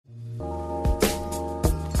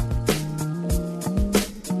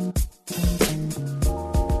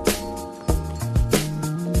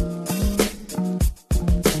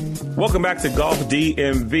Welcome back to Golf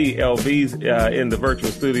DMV. LB's in the virtual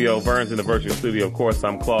studio. Vern's in the virtual studio. Of course,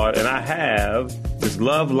 I'm Claude, and I have this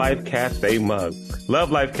Love Life Cafe mug. Love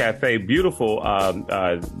Life Cafe, beautiful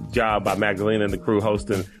job by Magdalena and the crew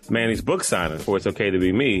hosting Manny's book signing for It's Okay to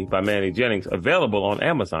Be Me by Manny Jennings, available on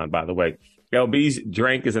Amazon, by the way. LB's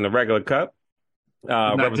drink is in a regular cup.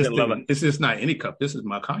 This is not any cup. This is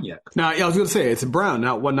my cognac. Now, I was going to say it's brown,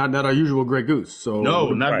 not our usual Grey Goose. So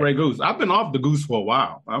no, not Grey Goose. I've been off the Goose for a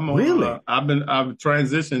while. Really? I've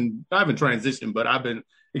transitioned. I haven't transitioned, but I've been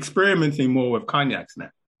experimenting more with cognacs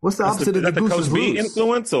now. What's the opposite of the Goose's Coach B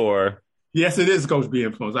influence, or? Yes, it is Coach B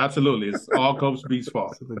influence. Absolutely, it's all Coach B's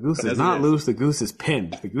fault. So the goose is not loose. The goose is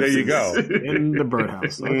pinned. The goose there you go. In the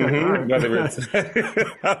birdhouse. Okay, mm-hmm. Right.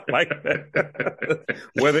 I like that.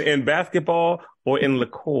 Whether in basketball or in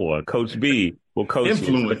liqueur, Coach B will coach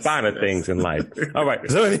you the finer things in life. All right.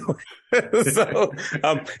 So anyway,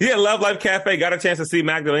 Love Life Cafe. Got a chance to see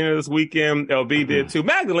Magdalena this weekend. LB did too.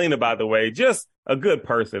 Magdalena, by the way, just a good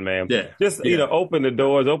person, man. Yeah. Just, open the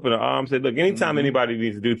doors, open the arms. Say, look, anytime anybody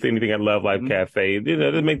needs to do anything at Love Life Cafe,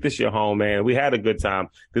 just make this your home, man. We had a good time.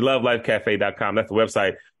 The lovelifecafe.com. That's the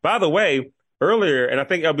website. By the way, earlier, and I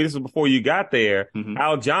think, LB, this was before you got there,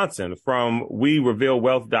 Al Johnson from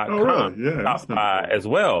WeRevealWealth.com stopped by as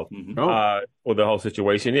well for the whole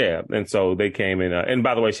situation. Yeah. And so they came in. And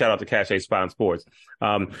by the way, shout out to Cache Spine Sports.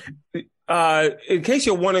 In case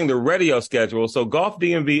you're wondering the radio schedule, so Golf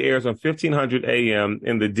DMV airs on 1500 AM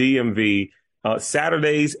in the DMV,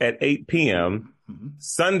 Saturdays at 8 p.m.,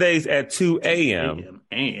 Sundays at 2 a.m.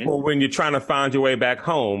 or when you're trying to find your way back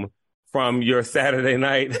home from your Saturday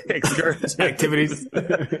night excursion activities,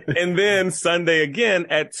 and then Sunday again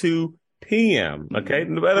at 2 p.m. Okay.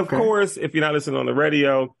 But of course, if you're not listening on the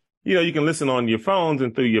radio, you can listen on your phones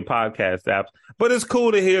and through your podcast apps, but it's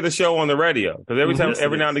cool to hear the show on the radio. Because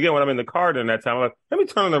every now and again, when I'm in the car during that time, I'm like, let me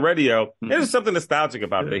turn on the radio. There's something nostalgic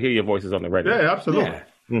about it to hear your voices on the radio. Yeah, absolutely. Yeah.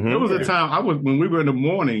 There was a time when we were in the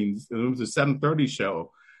mornings, it was a 7:30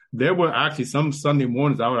 show. There were actually some Sunday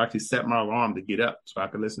mornings I would actually set my alarm to get up so I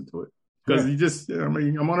could listen to it. Because I'm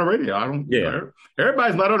on the radio.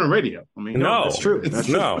 Everybody's not on the radio. No, that's true.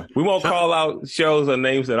 We won't call out shows or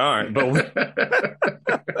names that aren't. But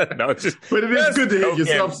but it is good to hear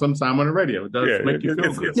yourself sometime on the radio. It does make you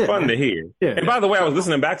feel good. It's fun to hear. Yeah. And by the way, I was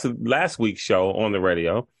listening back to last week's show on the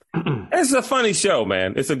radio. It's a funny show,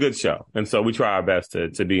 man. It's a good show. And so we try our best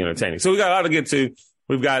to be entertaining. So we got a lot to get to.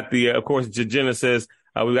 We've got of course, Genesis.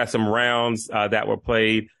 We've got some rounds that were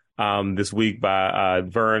played this week by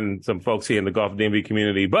Vern, some folks here in the Golf DMV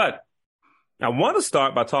community. But I want to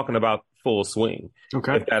start by talking about Full Swing.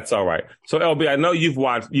 Okay. If that's all right. So, LB, I know you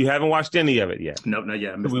haven't watched any of it yet. No, not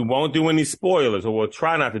yet. We won't do any spoilers, or we'll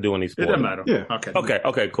try not to do any spoilers. It doesn't matter. Yeah.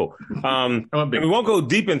 Okay, cool. And we won't go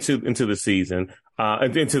deep into the season,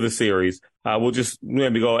 into the series. We'll just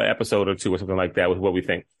maybe go an episode or two or something like that with what we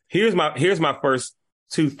think. Here's my first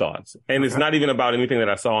two thoughts. And it's not even about anything that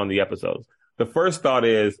I saw in the episodes. The first thought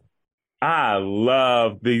is, I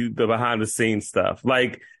love the behind the scenes stuff.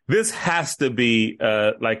 Like, this has to be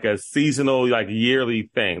like a seasonal, like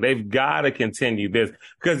yearly thing. They've got to continue this,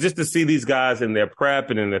 because just to see these guys in their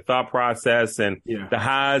prep and in their thought process and the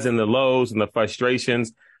highs and the lows and the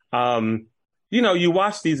frustrations, you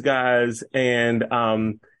watch these guys and,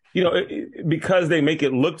 because they make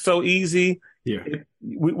it look so easy. Yeah.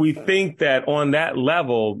 We think that on that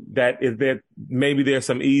level that maybe there's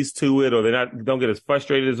some ease to it, or they don't get as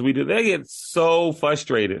frustrated as we do. They get so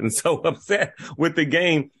frustrated and so upset with the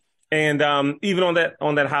game, and even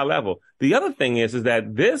on that high level. The other thing is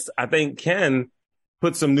that this, I think, can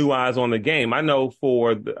put some new eyes on the game. I know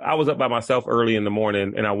I was up by myself early in the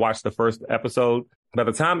morning and I watched the first episode. By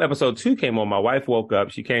the time episode 2 came on, my wife woke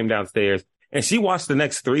up, she came downstairs and she watched the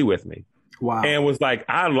next 3 with me. Wow. And was like,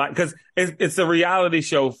 because it's a reality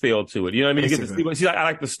show feel to it. You know what I mean? You get to see, I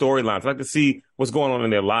like the storylines. I like to see what's going on in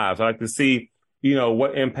their lives. I like to see,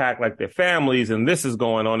 what impact like their families and this is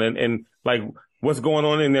going on and like what's going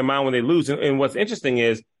on in their mind when they lose. And what's interesting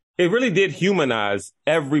is it really did humanize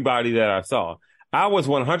everybody that I saw. I was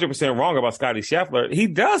 100% wrong about Scotty Scheffler. He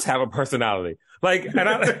does have a personality. Like, and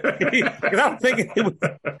I'm thinking he was,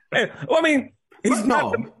 he's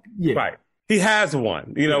not. Yeah. Right. He has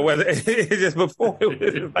one, whether it's just before it was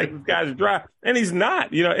just like this guy's dry, and he's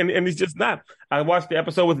not, and he's just not. I watched the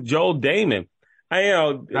episode with Joel Damon.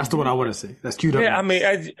 That's the one I want to see. That's cute. Yeah, I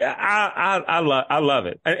love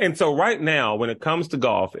it. And so right now, when it comes to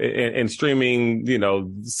golf and streaming,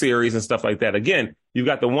 series and stuff like that, again, you've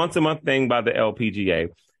got the once a month thing by the LPGA.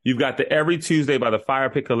 You've got the every Tuesday by the Fire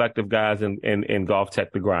Pit Collective guys in Golf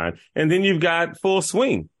Tech The Grind. And then you've got Full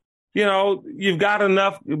Swing you've got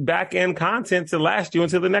enough back end content to last you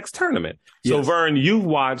into the next tournament. So, Yes. Vern, you've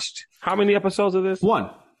watched how many episodes of this? One,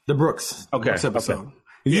 the Brooks. Okay. Brooks episode.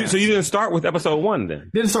 Okay. So you didn't start with episode 1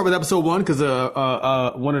 then? Didn't start with episode 1 because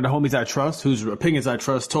one of the homies I trust, whose opinions I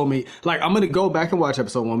trust, told me, like, I'm going to go back and watch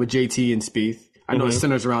episode 1 with JT and Spieth. I know it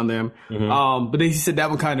centers around them. But then he said that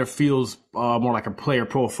one kind of feels more like a player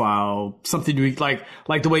profile, something to like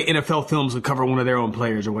the way NFL films would cover one of their own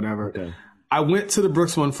players or whatever. Okay. I went to the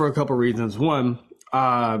Brooks one for a couple of reasons. One,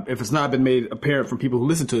 if it's not been made apparent from people who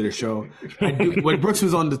listen to this show, when Brooks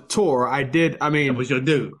was on the tour, that was your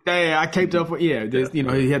dude. Yeah, I caped up with, he had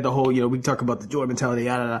the whole, we talk about the joy mentality,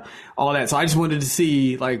 all that. So I just wanted to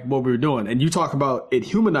see, like, what we were doing. And you talk about it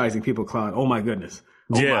humanizing people, Claude. Oh, my goodness.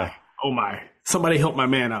 Oh, my. Somebody help my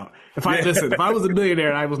man out. If I was a millionaire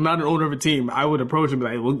and I was not an owner of a team, I would approach him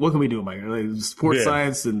and be like, what can we do, Mike? Like, sports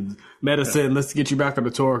science and medicine, let's get you back on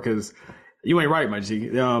the tour because you ain't right, my G.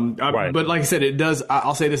 Right. But like I said, it does,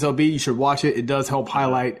 I'll say this, LB, you should watch it. It does help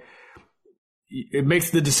highlight, it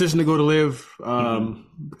makes the decision to go to live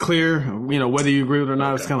clear, whether you agree with it or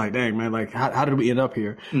not. It's kind of like, dang, man, like, how did we end up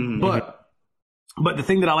here? But the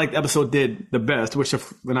thing that I like the episode did the best,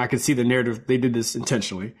 when I could see the narrative, they did this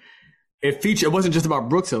intentionally. It wasn't just about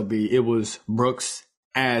Brooks, LB. It was Brooks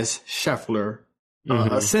as Scheffler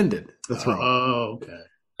ascended the throne. Oh, okay.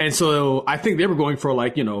 And so I think they were going for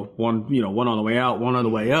like, one on the way out, one on the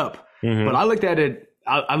way up. But I looked at it.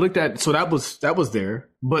 So that was there.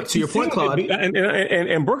 But to your point, Claude,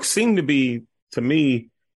 and Brooks seemed to be, to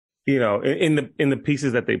me, in the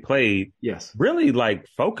pieces that they played, yes, really like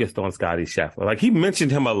focused on Scottie Scheffler. Like he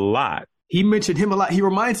mentioned him a lot. He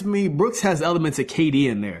reminds me, Brooks has elements of KD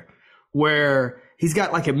in there, where he's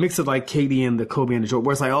got like a mix of like KD and the Kobe and the Jordan,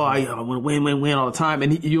 where it's like, oh, I want to win all the time.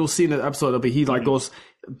 And you'll see in the episode of it, he like goes,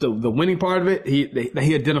 the winning part of it,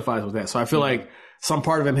 he identifies with that. So I feel like some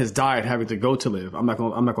part of him has died having to go to live. I'm not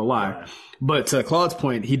gonna lie. Right. But to Claude's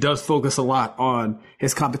point, he does focus a lot on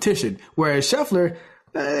his competition. Whereas Scheffler,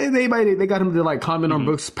 they got him to like comment on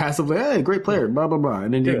Brooks passively, hey, great player, blah, blah, blah.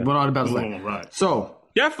 And then he went on about his life. Right. So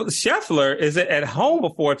Scheffler is at home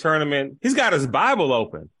before a tournament. He's got his Bible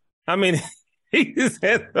open. I mean, he just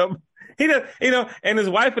had some, and his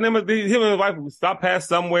wife and him and his wife stop past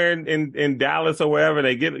somewhere in Dallas or wherever.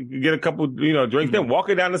 They get a couple, drinks. Then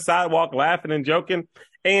walking down the sidewalk, laughing and joking.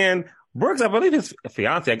 And Brooks, I believe his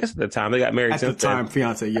fiance, I guess at the time they got married.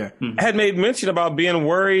 Fiance, yeah, had made mention about being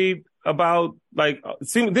worried about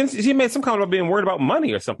then she made some comment about being worried about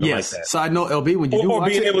money or something like that. Side note, LB, when you or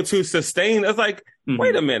being able to sustain, it's like,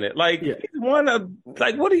 wait a minute, like what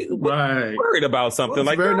are you worried about something? Well,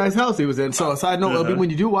 like a very nice house he was in. So side note, LB, when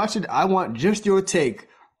you do watch it, I want just your take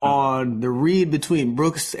on the read between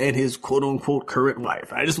Brooks and his quote unquote current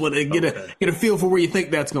wife. I just want to get a feel for where you think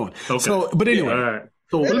that's going. Okay. So, but anyway, right.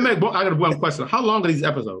 So I got one question. How long are these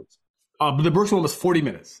episodes? The Brooks one was 40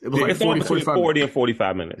 minutes. It was like 40 and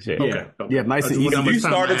 45 minutes. Yeah. Okay. Yeah, nice and easy. If you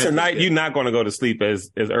started tonight, you're not going to go to sleep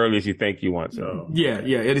as early as you think you want to. Yeah,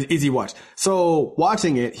 it is easy watch. So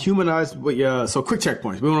watching it, humanized, so quick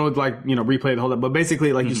checkpoints. We don't replay the whole lot, but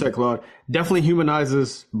basically, like you said, Claude, definitely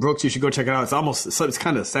humanizes Brooks. You should go check it out. It's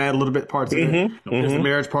kind of sad a little bit parts of it. There's the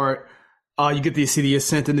marriage part. You get to see the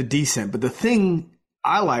ascent and the descent. But the thing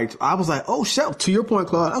I was like, oh, to your point,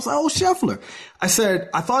 Claude, I was like, oh, Scheffler.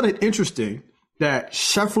 I thought it interesting that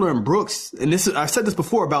Scheffler and Brooks, and I've said this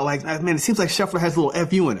before about like, man, it seems like Scheffler has a little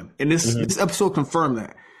FU in him. And this episode confirmed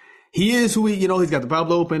that. He is who he's got the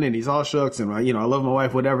Bible open and he's all shucks and, I love my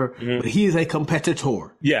wife, whatever. But he is a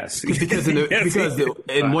competitor. Yes. Because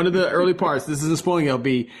in one of the early parts, this isn't spoiling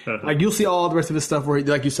LB, like you'll see all the rest of his stuff where,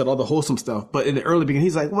 like you said, all the wholesome stuff. But in the early beginning,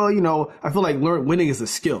 he's like, well, I feel like winning is a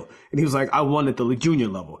skill. And he was like, I won at the junior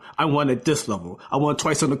level. I won at this level. I won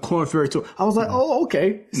twice on the Corn Ferry Tour. I was like, oh,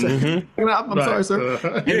 okay. So, I'm sorry, sir.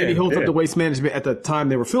 And then he holds up the Waste Management at the time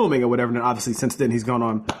they were filming or whatever. And obviously since then he's gone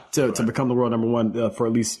on to become the world number one for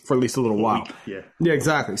at least a little while. Yeah,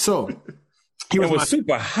 exactly. So it was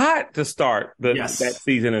super hot to start that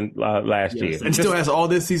season in last year, and still has all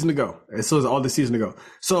this season to go.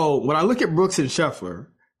 So when I look at Brooks and Scheffler,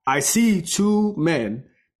 I see two men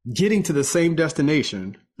getting to the same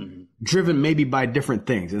destination, driven maybe by different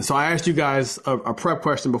things. And so I asked you guys a prep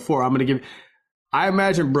question before. I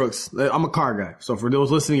imagine Brooks, I'm a car guy. So for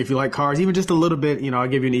those listening, if you like cars, even just a little bit, I'll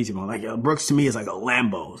give you an easy one. Like Brooks to me is like a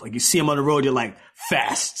Lambo. It's like you see him on the road, you're like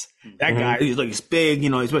fast. That guy, he's big,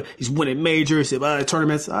 he's winning majors,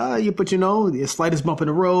 tournaments. But the slightest bump in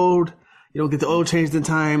the road, you don't get the oil changed in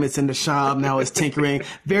time. It's in the shop. Now it's tinkering.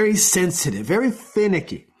 Very sensitive, very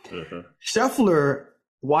finicky. Scheffler,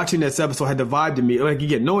 watching this episode had the vibe to me. Like,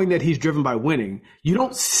 again, knowing that he's driven by winning, you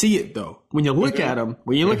don't see it though. When you look at him,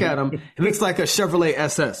 it looks like a Chevrolet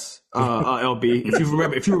SS, LB.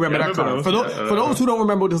 If you remember that car. For those who don't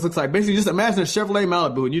remember what this looks like, basically just imagine a Chevrolet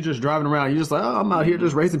Malibu and you're just driving around. You're just like, oh, I'm out here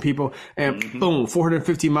just racing people, and boom,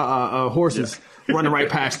 450 horses running right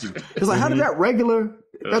past you. It's like, how did that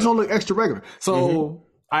don't look extra regular. So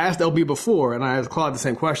I asked LB before, and I asked Claude the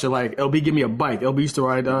same question. Like, LB, give me a bike. LB used to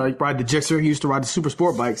ride the Gixxer. He used to ride the super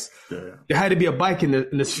sport bikes. Yeah. There had to be a bike in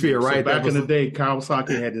the sphere, right? So back in the day,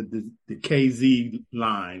 Kawasaki had the KZ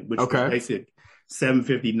line, which was basic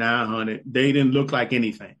 750, 900. They didn't look like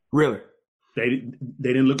anything. Really? They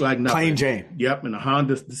didn't look like nothing. Plain Jane. Yep, and the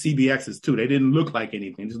Honda, the CBXs too. They didn't look like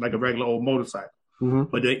anything, just like a regular old motorcycle. Mm-hmm.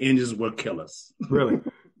 But the engines were killers. Really?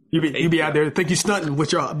 You be out there think you stunting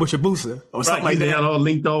with your booster or something like that. All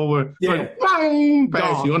linked over. Yeah.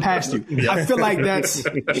 Past you. Yeah. I feel like that's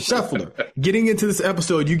Scheffler. Getting into this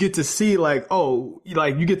episode, you get to see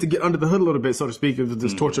you get to get under the hood a little bit, so to speak, of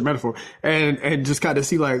this torture metaphor, and just kind of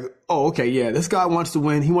see like, oh, okay, yeah, this guy wants to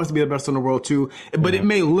win. He wants to be the best in the world too. But it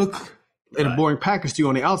may look in a boring package to you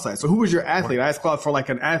on the outside. So who was your athlete? I asked Claude for like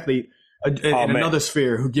an athlete in another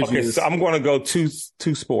sphere who gives you this. So I'm going to go two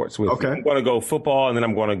sports with you. I'm going to go football and then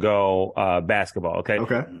I'm going to go basketball. Okay.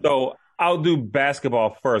 So I'll do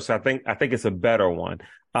basketball first. I think it's a better one.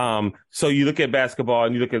 So you look at basketball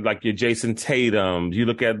and you look at like your Jason Tatum, you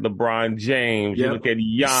look at LeBron James, you look at Giannis.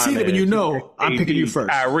 You see them and you know I'm picking you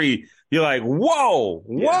first. Kyrie. You're like, whoa.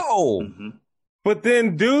 Mm-hmm. But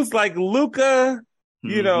then dudes like Luka,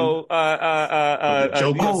 you know,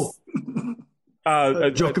 Djokovic.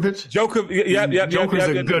 Joker's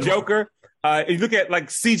a good Joker. You look at like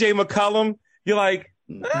CJ McCollum, you're like,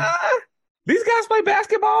 these guys play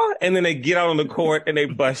basketball, and then they get out on the court and they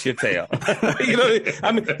bust your tail. Because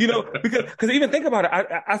even think about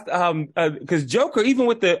it, because Joker, even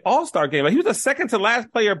with the All-Star game, like, he was the second to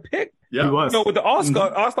last player picked. Yeah, he was. With the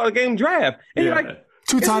All-Star game draft, and you're like,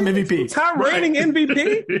 two-time MVP. Time reigning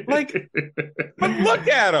MVP. Like, but look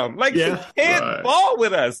at him. Like, he can't ball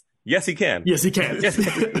with us. Yes, he can. Yes, he can. Yes,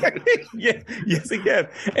 he can.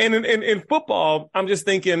 And in football, I'm just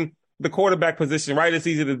thinking the quarterback position, right? It's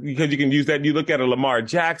easy because you can use that. You look at a Lamar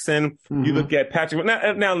Jackson. You look at Patrick.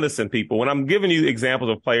 Now listen, people, when I'm giving you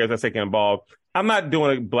examples of players that's taking ball, I'm not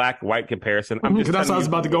doing a black-white comparison. I'm just that's how I was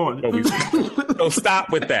about to go on. So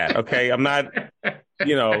stop with that, okay? I'm not,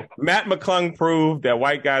 Matt McClung proved that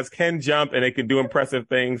white guys can jump and they can do impressive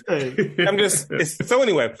things. So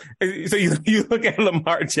anyway, so you look at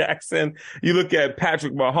Lamar Jackson, you look at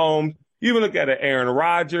Patrick Mahomes, you even look at Aaron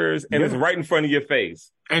Rodgers, and it's right in front of your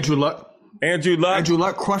face. Andrew Luck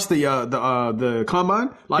crushed the combine.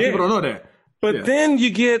 A lot of people don't know that. But then you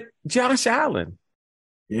get Josh Allen.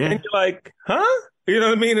 Yeah. And you're like, huh? You know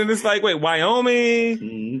what I mean? And it's like, wait,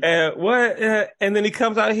 Wyoming, what? And then he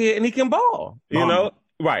comes out here and he can ball, you know?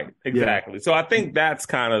 Right, exactly. So I think that's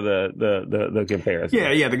kind of the comparison.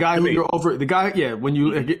 Yeah. The guy when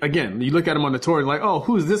you look at him on the tour and like, oh,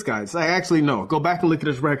 who's this guy? It's like, actually, no. Go back and look at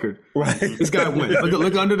his record. Right. This guy wins.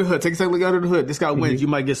 Look under the hood. Take a second look under the hood. This guy wins. You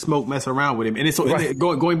might get smoked messing around with him. And it's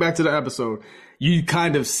going back to the episode, you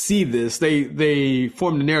kind of see this. They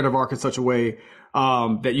form the narrative arc in such a way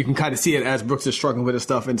that you can kind of see it as Brooks is struggling with his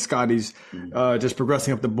stuff and Scotty's just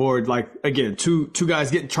progressing up the board. Like, again, two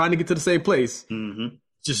guys trying to get to the same place. Mm-hmm.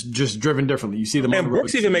 Just driven differently. You see them. And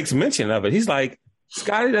Brooks even makes mention of it. He's like,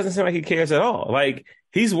 Scotty doesn't seem like he cares at all. Like,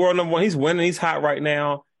 he's world number one. He's winning. He's hot right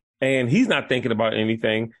now. And he's not thinking about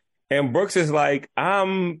anything. And Brooks is like,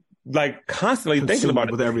 I'm like constantly thinking about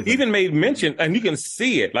it. With everything. He even made mention, and you can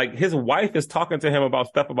see it. Like, his wife is talking to him about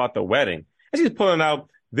stuff about the wedding. And she's pulling out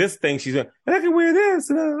this thing. She's like, and I can wear this,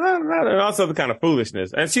 and all sorts of kind of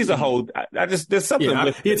foolishness. And she's a whole. There's something.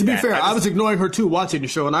 To be fair, I was ignoring her too, watching the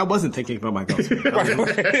show, and I wasn't thinking about my golf.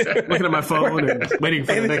 Looking at my phone and waiting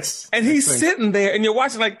for the next. And he's sitting there, and you're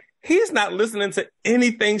watching like he's not listening to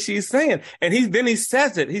anything she's saying. And he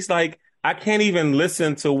says it. He's like, I can't even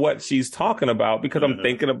listen to what she's talking about because I'm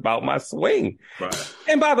thinking about my swing. Right.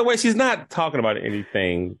 And by the way, she's not talking about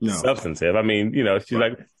anything substantive. I mean, she's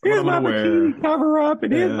like, here's my bikini cover up.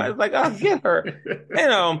 And here's my, like, I'll get her.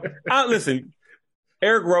 Listen,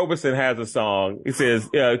 Eric Roberson has a song. He says,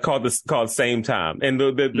 called Same Time. And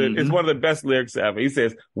it's one of the best lyrics ever. He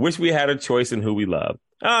says, wish we had a choice in who we love.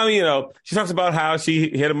 She talks about how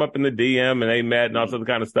she hit him up in the DM and they met and all sorts of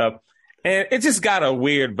kind of stuff. And it just got a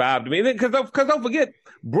weird vibe to me. Because don't forget,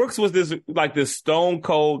 Brooks was this stone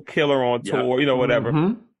cold killer on tour, whatever.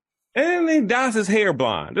 Mm-hmm. And then he dyes his hair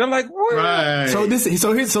blonde. And I'm like, what? Right.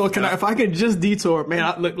 If I could just detour,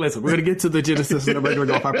 man, listen, we're going to get to the genesis of the regular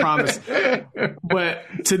golf, I promise. But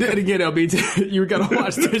again, LB, you got to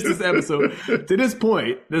watch this episode. To this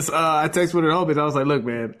point, I texted with it home, I was like, look,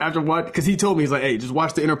 man, after what, because he told me, he's like, hey, just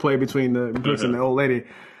watch the interplay between the Brooks and the old lady.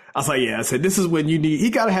 I was like, yeah, I said, this is when he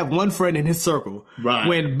got to have one friend in his circle. Right.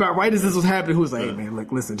 When, right as this was happening, who was like, hey, man,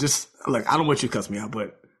 look, listen, I don't want you to cuss me out,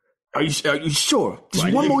 but are you sure?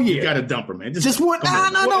 Just one more year. You got to dump her, man. Just one. No,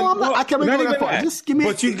 I'm not. I can't remember that part. Just give me.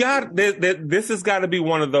 But this has got to be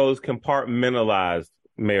one of those compartmentalized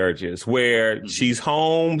marriages where she's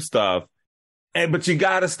home stuff, but you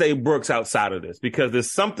got to stay Brooks outside of this because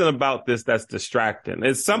there's something about this that's distracting.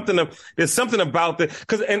 There's something about this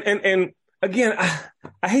because and again,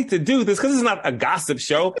 I hate to do this because it's not a gossip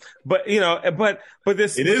show, but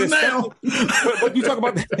this it is now. But you talk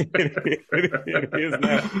about it is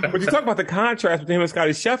now. But you talk about the contrast between him and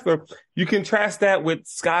Scottie Scheffler. You contrast that with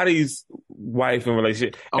Scotty's wife and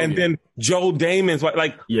relationship, then Joe Damon's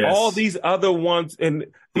wife, all these other ones, and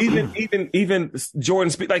even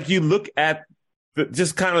Jordan Spieth. Like you look at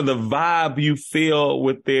just kind of the vibe you feel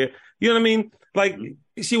with their, you know what I mean? Like.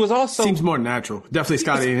 She was also seems more natural. Definitely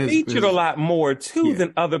Scotty featured a lot more too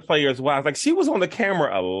than other players' wives. Like she was on the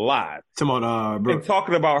camera a lot. And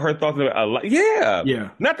talking about her thoughts a lot. Yeah. Yeah.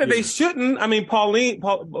 Not that they shouldn't. I mean, Paulina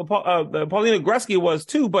Gretzky was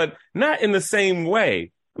too, but not in the same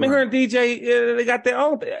way. I mean, her and DJ, they got their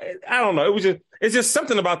own. I don't know. It's just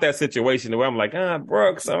something about that situation where I'm like,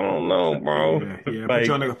 Brooks, I don't know, bro.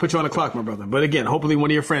 Yeah. Put you on the clock, my brother. But again, hopefully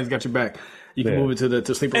one of your friends got your back. You can move it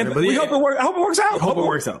to sleep. But I hope it works out. Hope it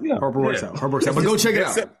works out. But go check it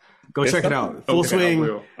out. Go check it out. Full swing.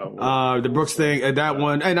 The Brooks thing, and that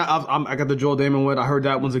one, and I got the Joel Damon one. I heard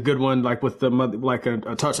that one's a good one, like with the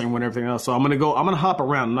a touching one and everything else. So I'm gonna hop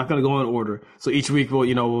around. I'm not gonna go in order. So each week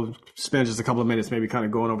we'll spend just a couple of minutes, maybe kind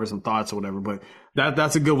of going over some thoughts or whatever. But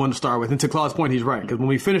that's a good one to start with. And to Claude's point, he's right because when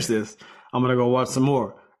we finish this, I'm gonna go watch some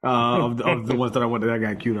more. Of the ones that I wanted that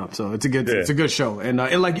got queued up. So it's a good show. And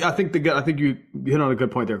like, I think you hit on a good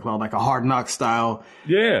point there, Claude, like a Hard Knocks style.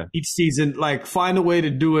 Yeah. Each season, like find a way to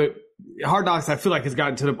do it. Hard Knocks, I feel like has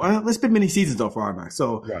gotten to the, let's been many seasons though for Hard Knocks.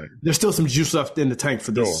 So there's still some juice left in the tank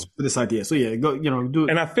for this idea. So yeah, go, do it.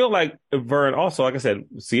 And I feel like Vern also, like I said,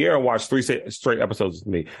 Sierra watched 3 straight episodes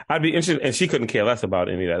with me. I'd be interested, and she couldn't care less about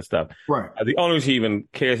any of that stuff. Right. The only reason she even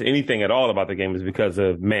cares anything at all about the game is because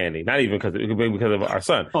of Manny, not even because of our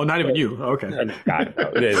son. Oh, not even you. Okay.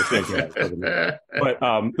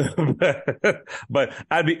 But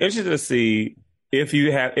I'd be interested to see if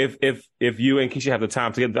you and Keisha have the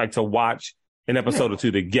time to get to watch an episode or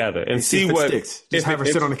two together and see what sticks. Just have her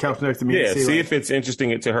sit on the couch next to me. Yeah, see if it's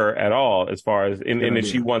interesting to her at all, as far as and if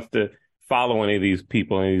she wants to follow any of these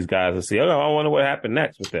people and these guys and see, I wonder what happened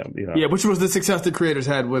next with them. Yeah, which was the success the creators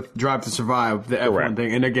had with Drive to Survive, the F1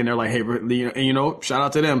 thing. And again, they're like, hey, shout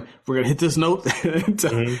out to them. We're gonna hit this note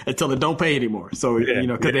until it don't pay anymore. So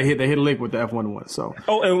because they hit a link with the F1 one. So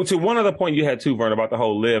and to one other point you had too, Vern, about the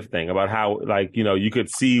whole live thing, about how you could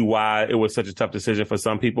see why it was such a tough decision for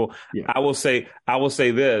some people. Yeah. I will say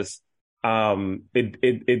this.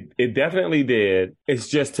 It definitely did. It's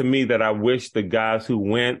just to me that I wish the guys who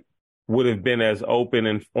went would have been as open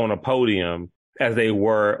and on a podium as they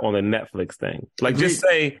were on the Netflix thing. Like, just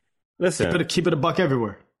say, listen, keep it a buck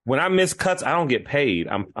everywhere. When I miss cuts, I don't get paid.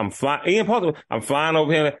 I'm flying. I'm flying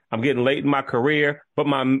over here. I'm getting late in my career, but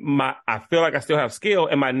I feel like I still have skill,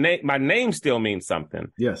 and my name still means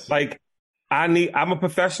something. Yes. Like I'm a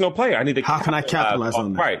professional player. I need to. How can I capitalize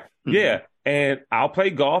on that? Right. Mm-hmm. Yeah. And I'll play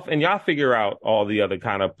golf, and y'all figure out all the other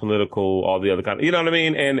kind of political, all the other kind of, you know what I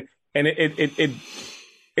mean? And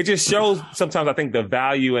it just shows sometimes, I think, the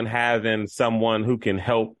value in having someone who can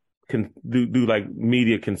help do like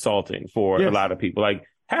media consulting for a lot of people. Like,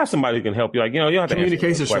 have somebody who can help you. Like, you don't have to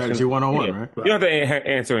communication strategy 101, right? You don't have to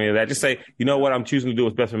answer any of that. Just say, you know what, I'm choosing to do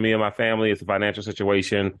what's best for me and my family. It's a financial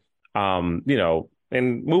situation,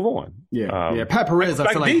 and move on. Yeah. Pat Perez,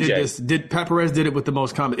 I feel like Pat Perez did it with the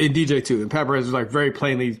most common, and DJ too. And Pat Perez was like very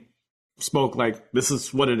plainly spoke like, this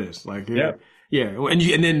is what it is. Like, yeah.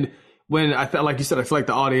 And then when I felt like you said, I feel like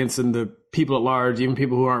the audience and the people at large, even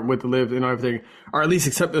people who aren't with the live, everything, are at least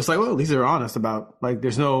accept. It's like, well, at least they're honest about, like,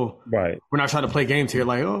 there's no, we're not trying to play games here.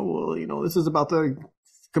 Like, oh, well, this is about the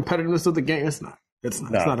competitiveness of the game. It's not. It's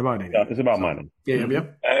not about anything. No, it's about money. Yeah.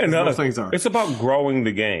 And those things are. It's about growing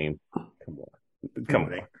the game. Come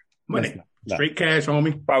on. Money. Straight cash,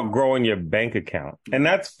 homie. About growing your bank account. And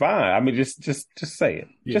that's fine. I mean, just say it.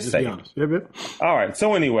 Just say be honest. Yep. All right.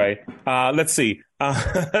 So anyway, let's see.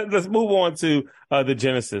 Let's move on to the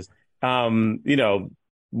Genesis.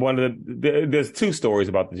 there's two stories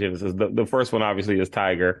about the Genesis. The first one obviously is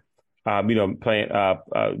Tiger, playing,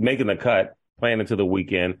 making the cut, playing into the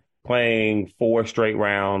weekend, playing 4 straight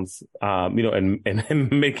rounds,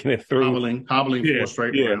 and making it through, hobbling 4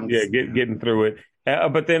 straight rounds, getting through it.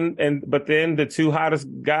 But then the 2 hottest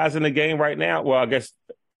guys in the game right now, well, I guess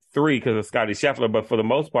 3 because of Scotty Scheffler, but for the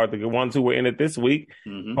most part, the ones who were in it this week,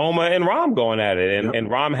 Homa and Rahm going at it, and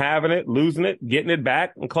Rahm having it, losing it, getting it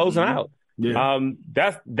back, and closing out. Yeah.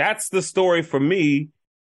 That's the story for me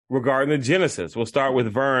regarding the Genesis. We'll start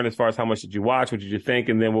with Vern as far as how much did you watch, what did you think,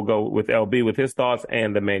 and then we'll go with LB with his thoughts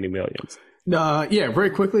and the Manny Millions. Very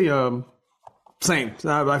quickly. Same.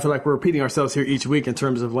 I feel like we're repeating ourselves here each week in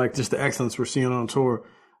terms of like just the excellence we're seeing on tour.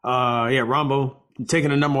 Rambo taking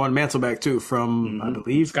the number 1 mantle back too from I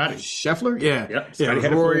believe Scotty Scheffler. Yeah.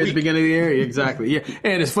 Rory at the beginning of the year. Exactly. Yeah,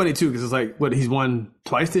 and it's funny too because it's like he's won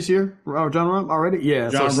twice this year. John Rahm already. Yeah,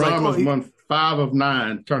 John Rahm has won 5 of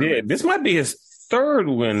 9 tournaments. Yeah, this might be his third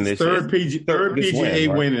win this year. Third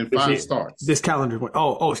PGA win in 5 starts. This calendar win.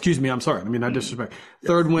 Oh, excuse me. I'm sorry. I mean, I disrespect.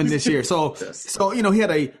 Third win this year. So he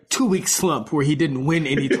had a 2-week slump where he didn't win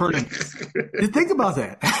any tournaments. Think about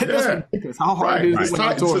that. That's ridiculous. How hard it is to win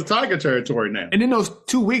on tour. It's Tiger territory now. And in those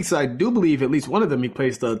 2 weeks, I do believe at least one of them he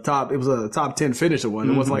placed the top. It was a top 10 finish at one.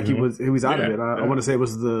 It wasn't like he was out of it. I want to say it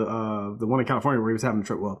was the one in California where he was having a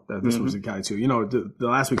trip. Well, this was in Cali too. The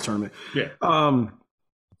last week's tournament. Yeah.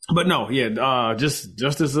 But no, just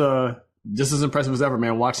as impressive as ever,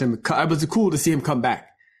 man. Watch him. It was cool to see him come back.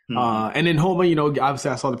 And then Homa, obviously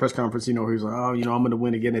I saw the press conference, where he was like, I'm going to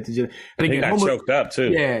win again at the gym. And again, he got choked up too.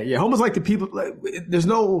 Yeah. Homa's like the people. I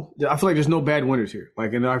feel like there's no bad winners here.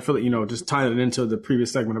 Like, and I feel like just tying it into the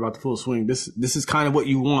previous segment about the full swing. This is kind of what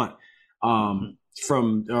you want from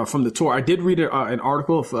the tour. I did read an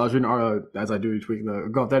article. I was reading as I do each week, the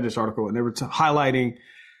Golf Digest article, and they were highlighting.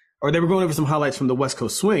 Or they were going over some highlights from the West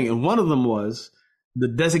Coast swing, and one of them was the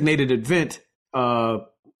designated event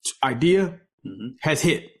idea has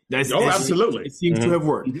hit. Absolutely. It seems to have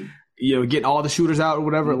worked. Getting all the shooters out or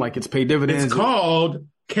whatever, like it's paid dividends. It's called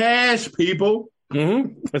cash, people.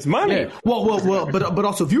 It's money. Yeah. Well, but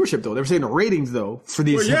also viewership though. They were saying the ratings though for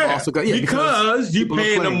these also got because you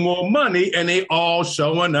pay them more money and they all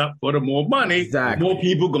showing up for the more money. Exactly. More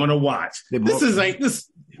people gonna watch.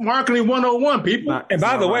 This marketing 101, people. And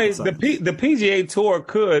by the way, the PGA Tour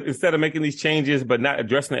could, instead of making these changes but not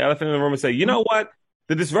addressing the elephant in the room, and say, you know what?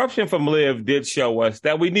 The disruption from Live did show us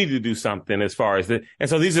that we need to do something as far as and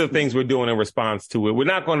so these are the things we're doing in response to it. We're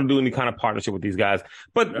not going to do any kind of partnership with these guys,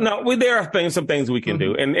 but there are some things we can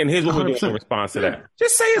do. And here's what we're doing in response to that.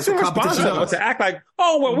 Just say it's in response to it, but to act like,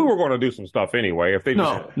 we were going to do some stuff anyway. If they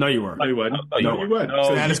no, you weren't. No, you weren't. No, you weren't.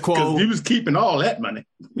 So that is because he was keeping all that money.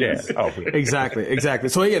 Yeah. Exactly.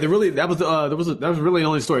 So that was really the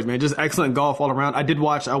only stories, man. Just excellent golf all around.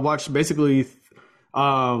 I watched basically.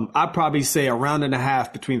 I'd probably say a round and a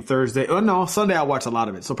half between Thursday. Sunday I watched a lot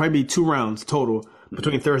of it. So probably 2 rounds total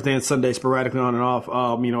between Thursday and Sunday, sporadically on and off,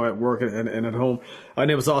 at work and at home. And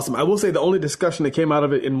it was awesome. I will say the only discussion that came out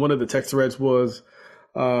of it in one of the text threads was,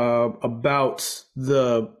 about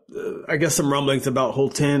I guess some rumblings about hole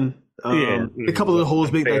 10. A couple of the holes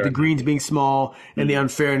being like the greens being small and the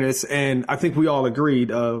unfairness. And I think we all agreed,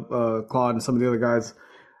 Claude and some of the other guys,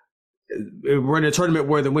 we're in a tournament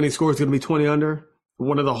where the winning score is going to be 20 under.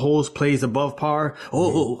 One of the holes plays above par.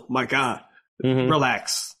 Oh my God.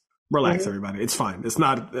 Relax, everybody. It's fine. It's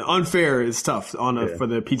not unfair. It's tough for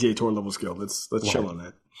the PGA Tour level skill. Let's chill on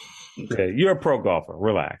that. Okay. You're a pro golfer.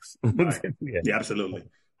 Relax. Yeah, absolutely.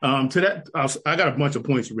 To that, I got a bunch of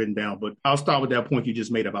points written down, but I'll start with that point you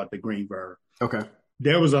just made about the green Vern. Okay.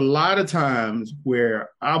 There was a lot of times where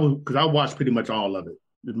because I watched pretty much all of it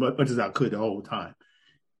as much as I could the whole time.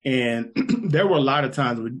 And there were a lot of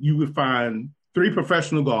times where you would find 3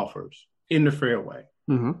 professional golfers in the fairway.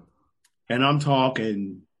 And I'm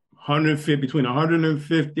talking between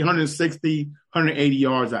 150, 160, 180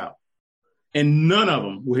 yards out. And none of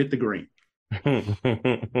them will hit the green.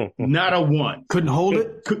 Not a one. Couldn't hold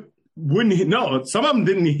it? Wouldn't hit. No, some of them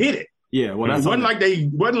didn't hit it. Yeah, well, it wasn't like they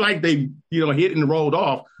hit and rolled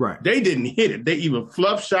off. Right. They didn't hit it. They either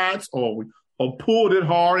fluff shots or pulled it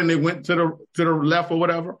hard and they went to the left or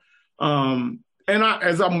whatever.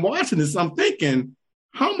 As I'm watching this, I'm thinking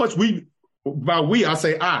how much I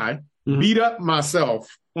say I beat up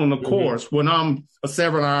myself on the course when I'm a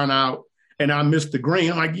 7-iron out and I missed the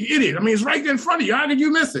green. I'm like, you idiot. I mean, it's right there in front of you. How did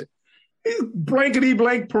you miss it? These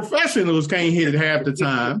blankety-blank professionals can't hit it half the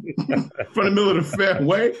time from the middle of the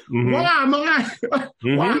fairway. Why am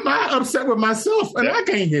I upset with myself and I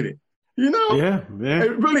can't hit it? Yeah.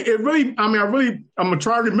 It really, I'm going to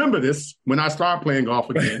try to remember this when I start playing golf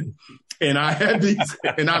again. and I had these,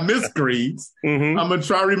 and I missed greens, I'm going to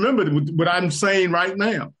try to remember what I'm saying right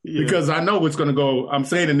now because I know it's going to go. I'm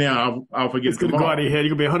saying it now. I'll forget. It's going to go out of your head.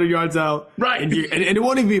 You're going to be 100 yards out. Right. And it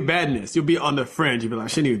won't even be badness. You'll be on the fringe. You'll be like, I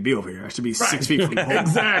shouldn't even be over here. I should be 6 feet from the hole.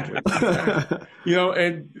 Exactly.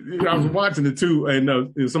 And I was watching it too,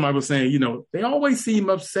 and somebody was saying, they always seem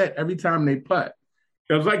upset every time they putt.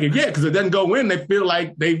 I was like, yeah, because it doesn't go in. They feel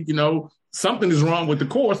like something is wrong with the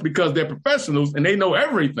course because they're professionals and they know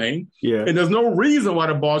everything. Yeah. And there's no reason why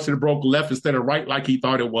the ball should have broke left instead of right like he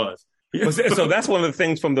thought it was. So that's one of the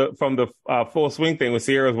things from the full swing thing when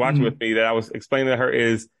Sierra was watching with me that I was explaining to her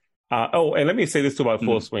is, and let me say this too about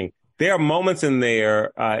full swing. There are moments in there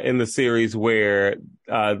in the series where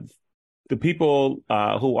the people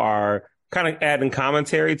who are kind of adding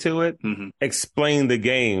commentary to it, explain the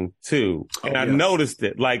game too. And I noticed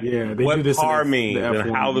it, like what par means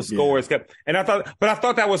and how the score is kept. And I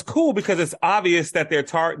thought that was cool because it's obvious that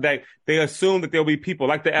that they assume that there'll be people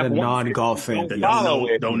like the F1 non-golf fans don't follow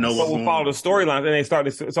will follow the storylines, and they start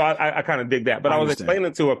to. So I kind of dig that. But I was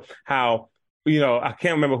explaining to her how. I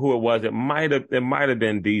can't remember who it was. It might have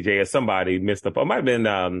been DJ or somebody missed up. It might have been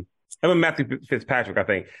Matthew Fitzpatrick, I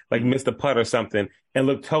think, missed a putt or something and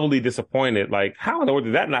looked totally disappointed. Like, how in the world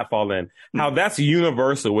did that not fall in? How that's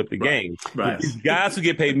universal with the game. Right. These guys who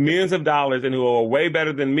get paid millions of dollars and who are way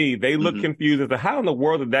better than me, they look confused as to how in the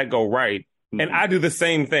world did that go right? And I do the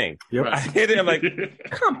same thing. Yep. I hit it, I'm like,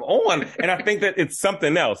 come on. And I think that it's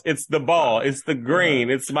something else. It's the ball. It's the green.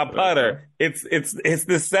 It's my putter. It's the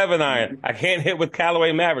 7-iron. I can't hit with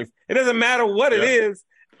Callaway Mavericks. It doesn't matter what it is.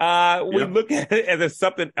 We look at it as if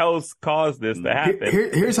something else caused this to happen.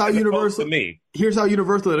 Here's how universal. Here's how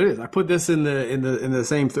universal it is. I put this in the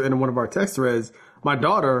same in one of our text threads. My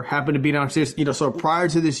daughter happened to be downstairs. So prior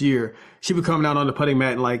to this year, she would come down on the putting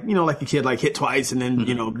mat and like a kid, hit twice and then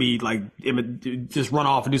be like just run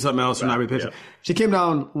off and do something else and not be pitching. She came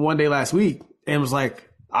down one day last week and was like,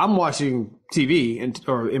 "I'm watching TV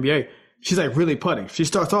or NBA." She's like really putting. She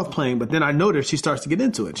starts off playing, but then I noticed she starts to get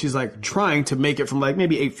into it. She's like trying to make it from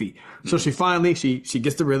maybe 8 feet. So she finally, she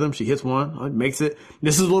gets the rhythm. She hits one, makes it.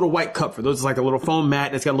 This is a little white cup for those. It's like a little foam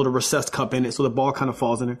mat. It's got a little recessed cup in it. So the ball kind of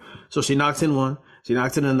falls in there. So she knocks in one. She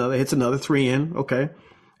knocks in another, hits another 3 in. Okay.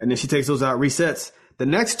 And then she takes those out, resets. The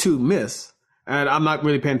next 2 miss. And I'm not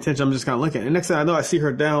really paying attention. I'm just kind of looking. And next thing I know, I see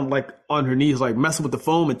her down on her knees, messing with the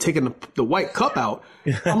foam and taking the white cup out.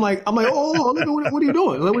 I'm like, oh, look, what are you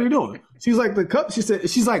doing? What are you doing? She's like, the cup. She said,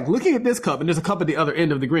 she's like looking at this cup, and there's a cup at the other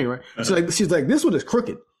end of the green, right? She's like, this one is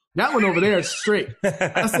crooked. That one over there is straight.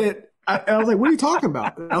 I said, I was like, what are you talking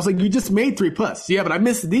about? I was like, you just made 3 putts. Yeah, but I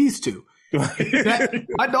missed these 2.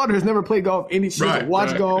 My daughter has never played golf. She doesn't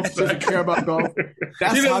watch golf. She doesn't care about golf.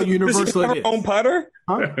 That's how universal it is. Her own putter?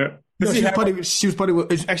 Huh? No, she was putting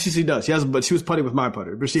with, actually she does. But she was putting with my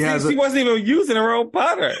putter. But she wasn't even using her own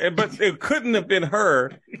putter. But it couldn't have been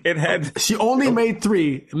her. She only made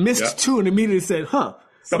 3, missed 2, and immediately said,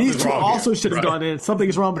 these 2 also should have gone in. Something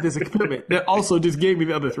is wrong with this equipment. That also just gave me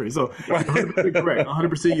the other 3. So 100% correct.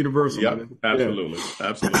 100% universal. Yep, absolutely.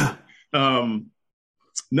 Yeah.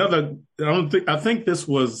 Absolutely. I think this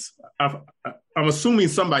was, I'm assuming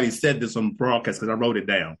somebody said this on broadcast because I wrote it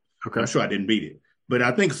down. Okay. I'm sure I didn't read it. But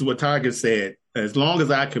I think it's what Tiger said, as long as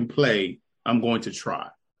I can play, I'm going to try.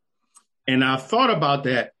 And I thought about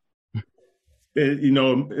that, in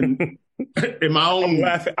my own...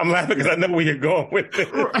 I'm laughing because I know where you're going with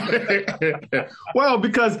it. Well,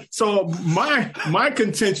 because my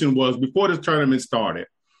contention was, before this tournament started,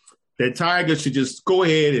 that Tiger should just go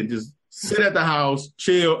ahead and just sit at the house,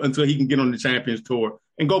 chill until he can get on the Champions Tour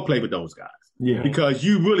and go play with those guys. Yeah. Because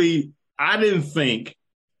I didn't think,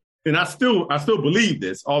 and I still believe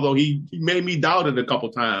this, although he made me doubt it a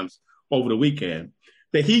couple times over the weekend,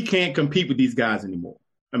 that he can't compete with these guys anymore.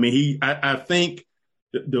 I mean, I think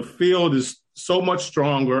the field is so much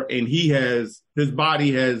stronger, and his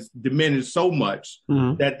body has diminished so much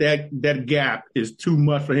that gap is too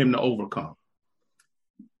much for him to overcome.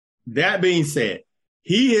 That being said,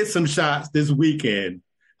 he hit some shots this weekend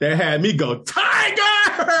that had me go, Tiger!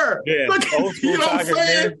 Yeah, look, you know what I'm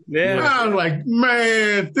saying? Yeah. I was like,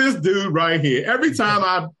 man, this dude right here. Every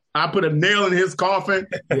time I put a nail in his coffin,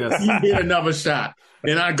 he hit another shot.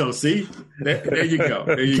 And I go, see? There you go.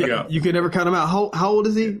 There you go. You can never count him out. How old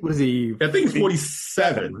is he? What is he? I think he's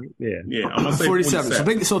 47. Yeah. I'm going to say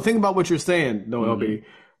 47. So think about what you're saying, though, LB.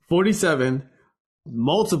 47,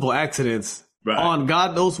 multiple accidents on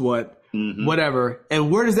God knows what, whatever.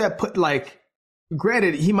 And where does that put,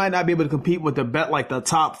 granted, he might not be able to compete with the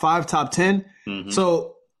top 5, top 10.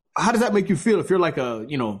 So how does that make you feel if you're like a,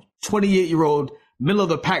 28-year-old middle of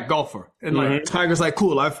the pack golfer. And like Tiger's like,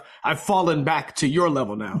 cool, I've fallen back to your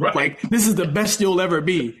level now. Right. Like, this is the best you'll ever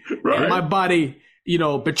be. Right. And my body,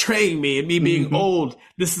 betraying me and me being old.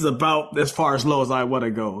 This is about as far as low as I want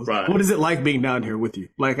to go. Right. What is it like being down here with you?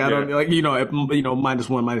 Like, I don't like, -1,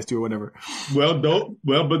 -2 or whatever.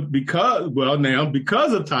 But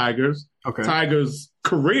because of Tiger's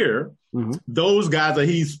career, those guys that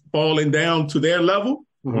he's falling down to their level,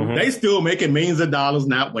 they still making millions of dollars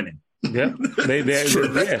not winning. Yeah, that's true.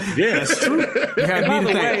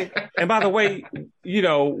 And by the way,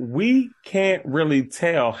 we can't really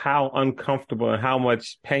tell how uncomfortable and how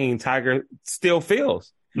much pain Tiger still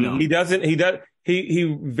feels. No. He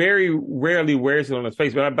very rarely wears it on his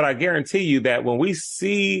face, but I guarantee you that when we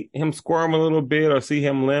see him squirm a little bit or see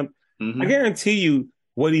him limp, I guarantee you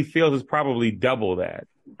what he feels is probably double that.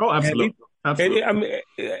 Oh, absolutely.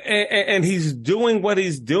 And he's doing what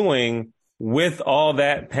he's doing with all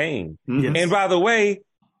that pain. Yes. And by the way,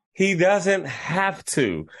 he doesn't have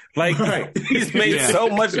to. Like, he's made so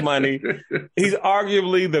much money. He's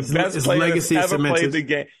arguably the best player that's ever played the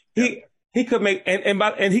game. He could make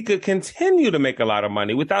and he could continue to make a lot of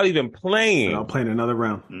money without even playing. Without playing another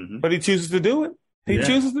round. But he chooses to do it. He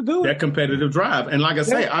chooses to do it. That competitive drive. And like I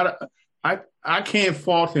say, I can't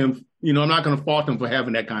fault him. I'm not going to fault him for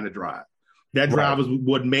having that kind of drive. That drive is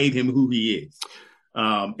what made him who he is.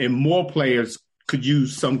 And more players could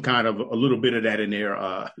use some kind of a little bit of that in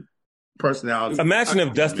their personality. Imagine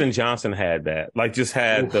if Dustin Johnson had that, like just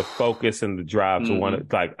had the focus and the drive to want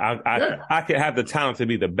to, like, I could have the talent to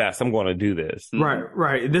be the best. I'm going to do this.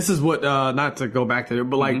 Right. This is what, not to go back to it,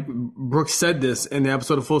 but like Brooks said this in the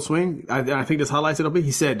episode of Full Swing. I think this highlights it a bit.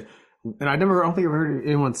 He said, and I don't think I've heard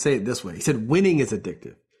anyone say it this way. He said, winning is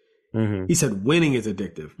addictive. He said, winning is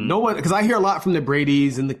addictive. No one, because I hear a lot from the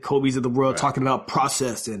Bradys and the Kobes of the world talking about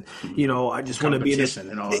process and, I just want to be in this.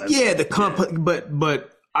 And all that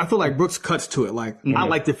but I feel like Brooks cuts to it. Like, I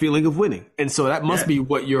like the feeling of winning. And so that must be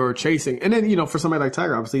what you're chasing. And then, for somebody like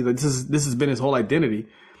Tiger, obviously, like, this has been his whole identity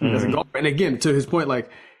as a golfer. And again, to his point, like,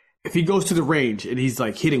 if he goes to the range and he's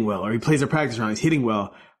like hitting well, or he plays a practice round, he's hitting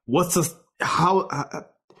well,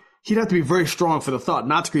 he'd have to be very strong for the thought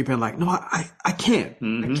not to creep in like, no, I can.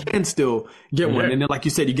 I can still get one. And then, like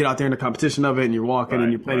you said, you get out there in the competition of it and you're walking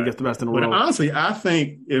and you're playing against the best in the world. But honestly, I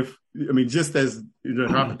think just as in a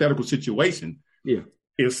hypothetical situation,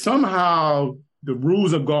 if somehow the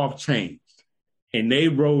rules of golf changed and they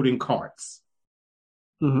rode in carts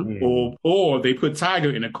or they put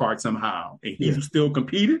Tiger in a cart somehow and he still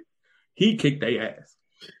competed, he'd kick their ass.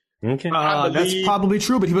 Okay. That's probably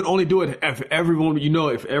true, but he would only do it if everyone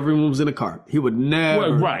was in a car. He would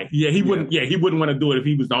never. Right. Yeah, he wouldn't. Yeah, he wouldn't want to do it if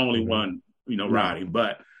he was the only one, riding.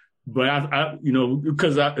 But I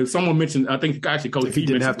because someone mentioned, I think actually Coach T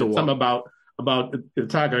mentioned something about the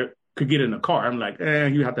Tiger could get in a car. I'm like,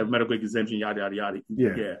 you have to have medical exemption, yada yada yada.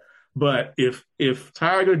 Yeah. But if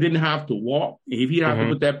Tiger didn't have to walk, if he had to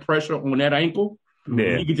put that pressure on that ankle,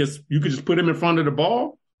 you could just put him in front of the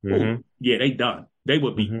ball. They done. They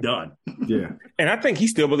would be done. Yeah. And I think he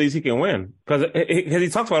still believes he can win because he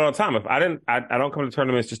talks about it all the time. If I don't come to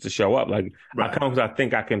tournaments just to show up. Like, I come because I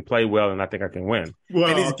think I can play well and I think I can win. Well,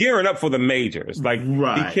 and he's gearing up for the majors. Like,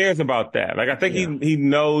 he cares about that. Like, I think he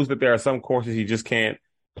knows that there are some courses he just can't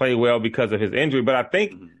play well because of his injury. But I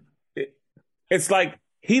think it's like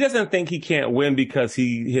he doesn't think he can't win because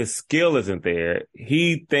his skill isn't there.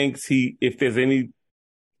 He thinks if there's any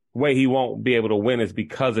way he won't be able to win is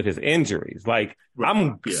because of his injuries. Like,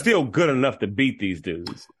 I'm still good enough to beat these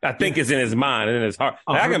dudes. I think it's in his mind and in his heart.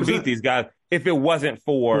 Like, I can beat these guys if it wasn't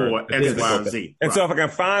for X, Y, and Z. And so if I can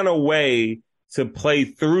find a way to play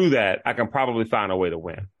through that, I can probably find a way to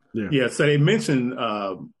win. Yeah. So they mentioned,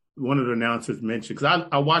 one of the announcers mentioned, because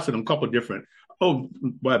I watched it on a couple of different,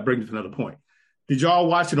 that brings to another point. Did y'all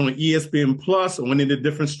watch it on ESPN Plus or any of the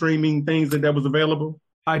different streaming things that was available?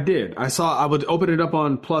 I did. I would open it up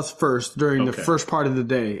on Plus first during the first part of the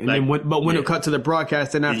day. And then when it cut to the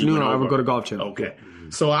broadcast in the afternoon, I would go to Golf Channel. Okay.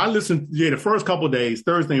 So I listened, the first couple of days,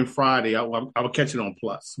 Thursday and Friday, I would catch it on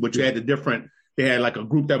Plus, which had they had like a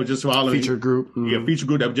group that was just following. Feature group. Yeah, feature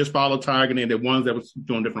group that would just follow Tiger, and then the ones that was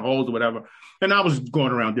doing different holes or whatever. And I was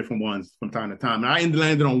going around different ones from time to time. And I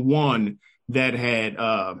landed on one that had,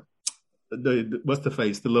 what's the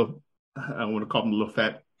face? The little, I don't want to call him the little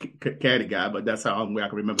fat caddy guy, but that's how I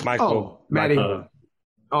can remember. Michael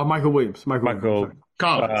Williams.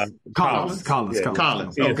 Collins.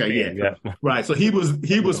 Okay, yeah. Right. So he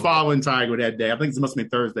was following Tiger that day. I think it must have been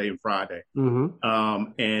Thursday and Friday.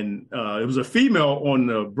 And it was a female on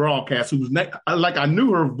the broadcast who was I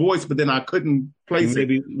knew her voice, but then I couldn't place it.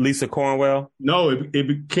 Maybe Lisa Cornwell. No,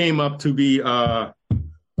 it came up to be.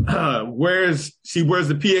 She wears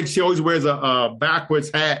the PX. She always wears a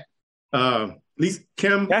backwards hat. Lisa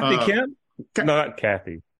Kim. Kathy Kim? No, not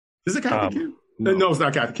Kathy. Is it Kathy Kim? No, it's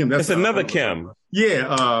not Kathy Kim. That's another Kim.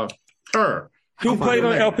 Yeah, her. Who played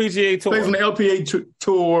on the LPGA tour? Plays on the LPGA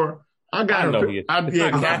tour. I know who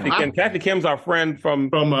Kathy Kim. Kathy Kim's our friend from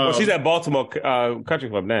she's at Baltimore Country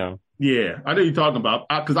Club now. Yeah, I know you're talking about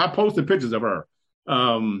because I posted pictures of her.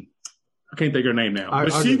 I can't think of her name now,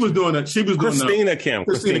 but she was doing Christina Kim.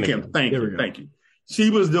 Christina Kim. Thank you. She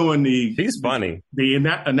was doing She's funny. The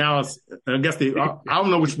analysis. I guess I don't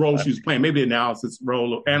know which role she was playing. Maybe analysis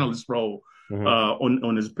role or analyst role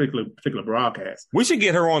on this particular broadcast. We should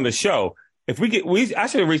get her on the show. If I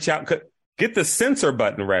should reach out, get the censor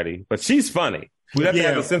button ready. But she's funny. We have to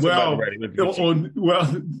have the censor button ready.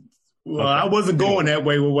 Well, I wasn't going that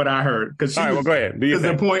way with what I heard. All right, go ahead. Because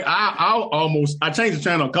the point, I changed the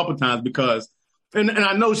channel a couple of times because, and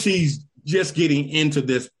I know she's just getting into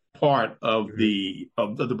this part of the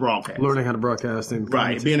broadcast, learning how to broadcast, and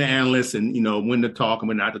right, being an analyst, and when to talk and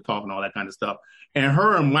when not to talk, and all that kind of stuff. And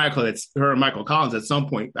her and Michael Collins at some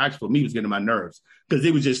point, actually for me, was getting on my nerves because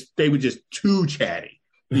they were just too chatty.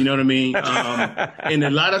 You know what I mean? And a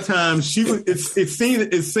lot of times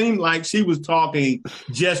it seemed like she was talking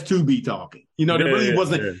just to be talking. There really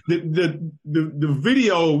wasn't. The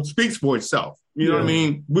video speaks for itself. You know what I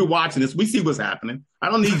mean? We're watching this. We see what's happening. I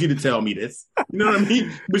don't need you to tell me this. You know what I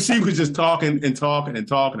mean? But she was just talking and talking and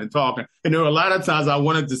talking and talking. And there were a lot of times I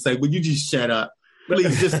wanted to say, "Would you just shut up?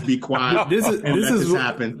 Please just be quiet." This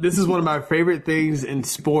is one of my favorite things in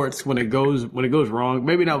sports when it goes wrong.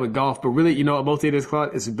 Maybe not with golf, but really, most of this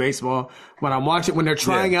club is baseball. When I'm watching, when they're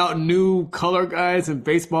trying out new color guys in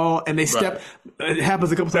baseball, and they step, it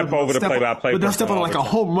happens a couple times. Over the play-by-play, but they'll step on like a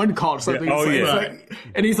home run call or something.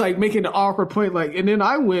 And he's like making the awkward point, and then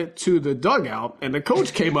I went to the dugout, and the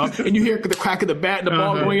coach came up, and you hear the crack of the bat and the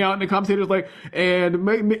ball going out, and the commentator's like, and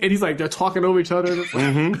he's like, they're talking over each other.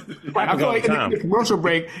 I feel like in the commercial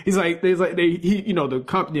break, they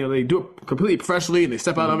do it completely professionally, and they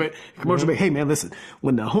step out of it. Commercial break, hey man, listen,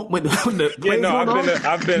 when the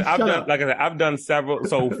I've done several.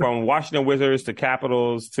 So from Washington Wizards to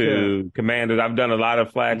Capitals to Commanders, I've done a lot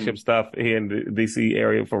of flagship stuff here in the DC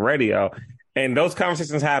area for radio. And those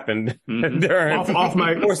conversations happened during off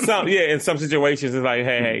mic or some in some situations. It's like,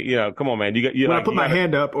 hey, come on, man, I put my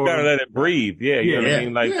hand up, or gotta let it breathe. You know what I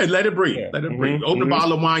mean? Let it breathe. Let it breathe. Open a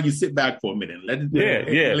bottle of wine, you sit back for a minute. Let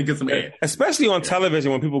it get some air. Especially on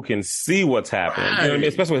television when people can see what's happening. Right. You know what I mean?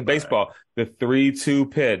 Especially with baseball, the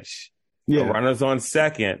 3-2 pitch, the runner's on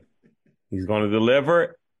second, he's going to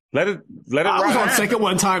deliver. Let it ride. I was on second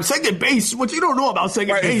one time. Second base. What you don't know about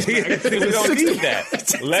second base? We don't need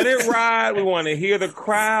that. Let it ride. We want to hear the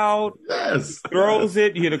crowd. Yes. Throws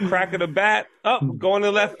it. You hear the crack of the bat. Going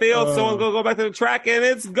to left field. Someone's going to go back to the track, and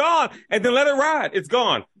it's gone. And then let it ride. It's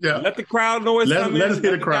gone. Yeah. Let the crowd know it's coming. Let us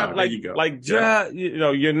hear the crowd. There you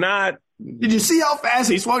go. You're not. Did you see how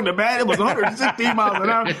fast he swung the bat? It was 116 miles an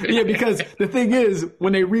hour. Yeah, because the thing is,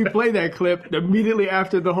 when they replay that clip, immediately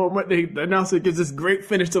after the home run, the announcer gives this great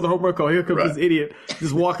finish to the home run call. Here comes this idiot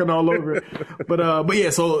just walking all over it. But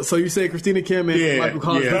yeah, so you say Christina Kim and Michael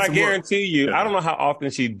Collins. But I guarantee you, I don't know how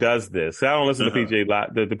often she does this. I don't listen to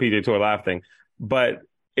the PGA Tour Live thing, but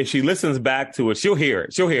if she listens back to it, she'll hear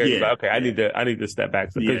it. She'll hear it. Like, okay, I need to step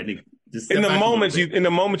back. In the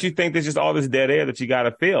moment you think there's just all this dead air that you got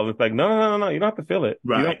to feel. It's like, no, you don't have to feel it.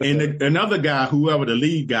 Right. And another guy, whoever the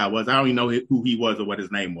lead guy was, I don't even know who he was or what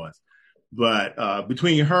his name was. But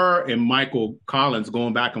between her and Michael Collins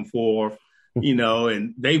going back and forth,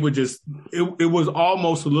 and they were just, it was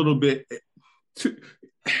almost a little bit too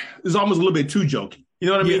jokey. You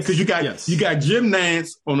know what I mean? Because you got Jim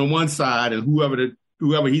Nance on the one side and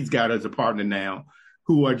whoever he's got as a partner now,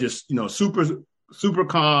 who are just, super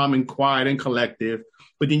calm and quiet and collective,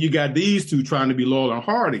 but then you got these two trying to be Laurel and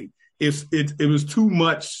Hardy. It was too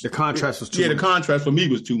much. The contrast was too much. The contrast for me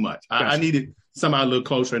was too much. Gotcha. I needed somebody a little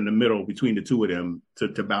closer in the middle between the two of them to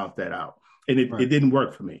balance that out. And it didn't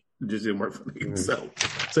work for me. It just didn't work for me. Mm-hmm.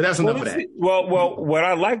 So that's enough of that. Well, what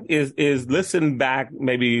I like is listen back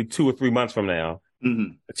maybe 2 or 3 months from now.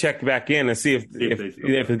 Mm-hmm. Check back in and see if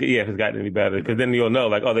it's gotten any better, because then you'll know,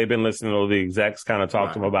 like, they've been listening to the execs kind of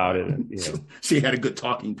talk to them about it. And, she had a good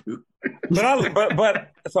talking to.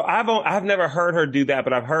 but so I've never heard her do that,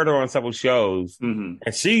 but I've heard her on several shows, and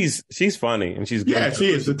she's funny and she's good. Yeah,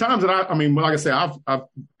 she is. The times that I mean, like I said, I've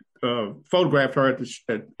photographed her at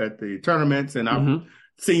the tournaments, and I've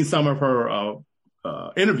seen some of her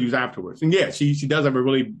interviews afterwards. And yeah, she does have a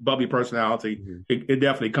really bubbly personality. Mm-hmm. It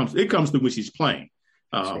definitely comes through when she's playing.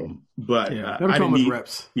 But I didn't need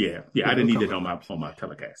reps. I didn't need it on my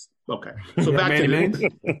telecast. Okay, so back to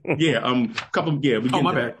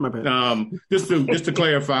my bad. Just to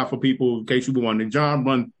clarify for people, in case you were wondering, John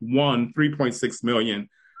won $3.6 million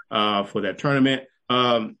for that tournament.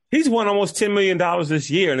 He's won almost $10 million this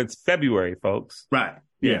year, and it's February, folks. Right.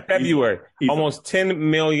 Yeah. February. Almost $10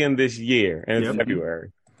 million this year, and it's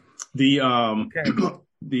February.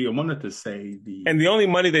 I wanted to say and the only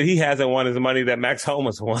money that he hasn't won is the money that Max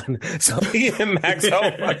Homa's won. So he and Max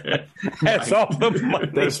Homa has all the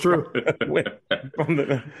money. That's true.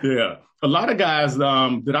 A lot of guys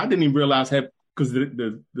that I didn't even realize because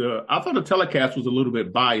I thought the telecast was a little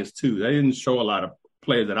bit biased too. They didn't show a lot of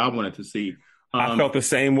players that I wanted to see. I felt the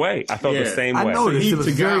same way. I noticed it was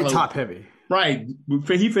very top heavy. Right.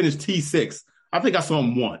 He finished T6. I think I saw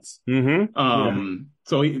him once. Mm-hmm.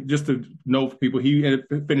 So just to know for people, he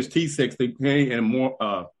finished T6.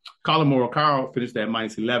 Colin Morikawa finished at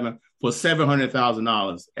 -11 for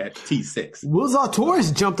 $700,000 at T6. Will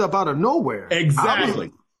Zalatoris jumped up out of nowhere.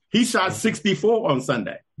 Exactly. He shot 64 on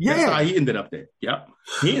Sunday. Yeah. That's how he ended up there. Yep.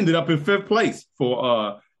 He ended up in 5th place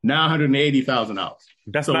for $980,000.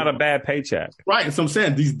 That's not a bad paycheck. Right. So I'm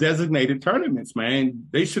saying these designated tournaments, man,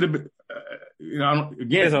 they should have been,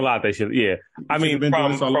 there's a lot they should, I mean,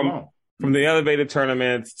 from the elevated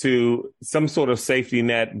tournaments to some sort of safety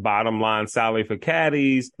net, bottom line salary for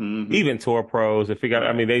caddies, even tour pros.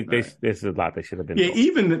 There's a lot they should have been doing.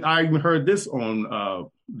 Even I even heard this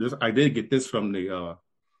on this. I did get this from the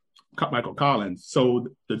Michael Collins. So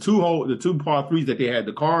the two par threes that they had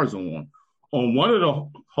the cars on one of the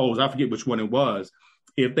holes, I forget which one it was.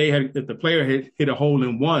 If the player had hit a hole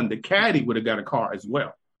in one, the caddy would have got a car as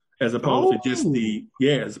well. As opposed to just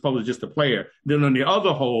the player. Then on the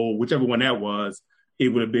other hole, whichever one that was, it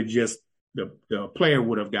would have been just the player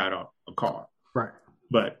would have got a car. Right.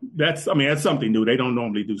 But that's something new. They don't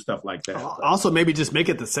normally do stuff like that. Also, maybe just make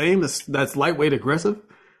it the same. That's lightweight aggressive.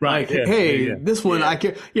 Right. Like, this one I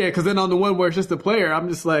can't. Yeah, because then on the one where it's just the player, I'm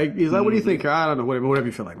just like, he's like, what do you think? I don't know. Whatever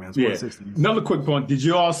you feel like, man. It's 160. Another quick point. Did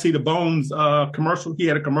you all see the Bones commercial? He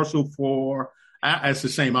had a commercial for. It's a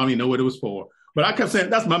shame. I don't even know what it was for. But I kept saying,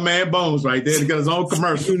 that's my man Bones right there. He got his own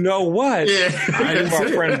commercial. You know what? Yeah. I didn't my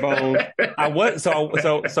friend Bones.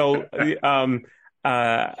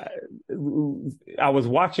 I was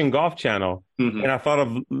watching Golf Channel and I thought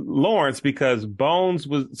of Lawrence because Bones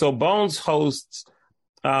hosts,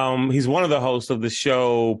 he's one of the hosts of the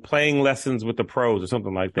show Playing Lessons with the Pros or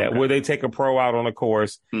something like that, where they take a pro out on a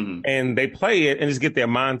course and they play it and just get their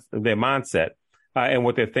mindset and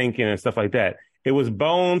what they're thinking and stuff like that. It was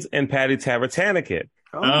Bones and Patty Tavatanakit.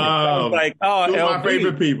 Two of my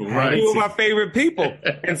favorite people, right? Two of my favorite people.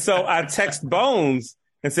 And so I text Bones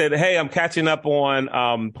and said, hey, I'm catching up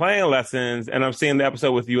on Playing Lessons and I'm seeing the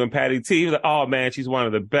episode with you and Patty T. He was like, oh, man, she's one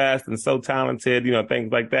of the best and so talented,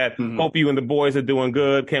 things like that. Hope you and the boys are doing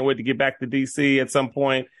good. Can't wait to get back to D.C. at some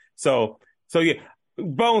point. So yeah.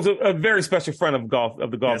 Bones, a very special friend of the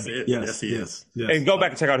golf. Yes, he is. Yes. And go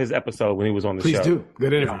back and check out his episode when he was on the show. Please do.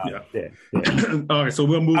 Good interview. All right, so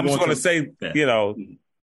we'll move on. I'm just going to say,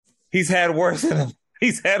 he's had worse than him.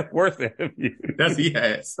 He's had worse interviews. Yes, he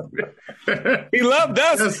has. He loved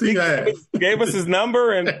us. Yes, he has. Gave us his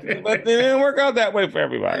number, but it didn't work out that way for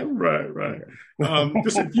everybody. Right.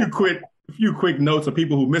 Just a few quick notes of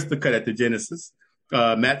people who missed the cut at the Genesis.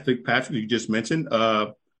 Matt Fitzpatrick, you just mentioned.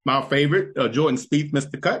 My favorite, Jordan Spieth missed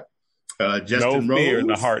the cut. Justin no fear Rose. in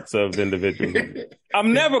the hearts of individuals.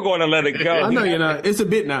 I'm never going to let it go. I know you're not. It's a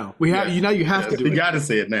bit now. You have to do it. You got to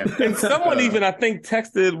say it now. And someone even, I think,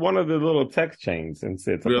 texted one of the little text chains and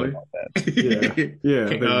said something about that.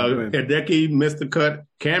 Hideki missed the cut.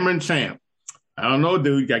 Cameron Champ. I don't know,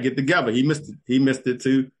 dude. Got to get together. He missed it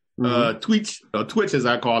too. Twitch, as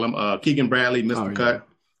I call him. Keegan Bradley missed the cut.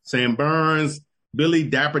 Sam Burns. Billy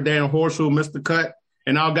Dapper Dan Horschel missed the cut.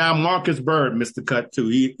 And our guy Marcus Bird missed the cut too.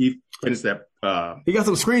 He finished that. He got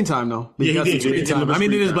some screen time though. He got some screen time. I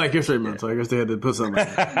mean, it is Black History Month, so I guess they had to put something.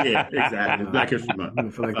 Yeah, exactly. Black History Month. I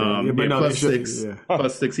feel like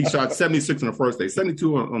plus six. He shot 76 on the first day,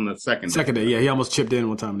 72 on the second day. Second day, yeah. He almost chipped in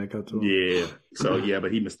one time in that cut too. Yeah. So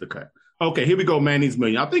but he missed the cut. Okay, here we go. Man Needs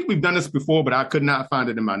Million. I think we've done this before, but I could not find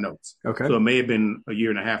it in my notes. Okay. So it may have been a year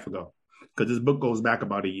and a half ago because this book goes back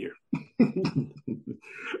about a year.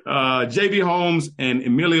 J.B. Holmes and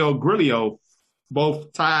Emilio Grillo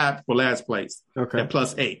both tied for last place at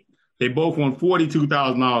 +8. They both won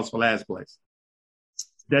 $42,000 for last place.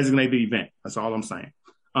 Designated event. That's all I'm saying.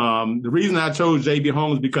 The reason I chose J.B.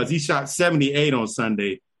 Holmes because he shot 78 on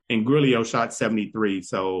Sunday and Grillo shot 73.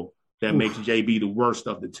 So that makes J.B. the worst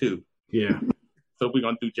of the two. Yeah. So we're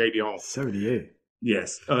going to do J.B. Holmes. 78.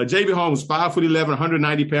 Yes. J.B. Holmes, 5'11",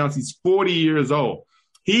 190 pounds. He's 40 years old.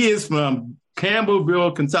 He is from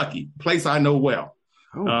Campbellville, Kentucky, place I know well.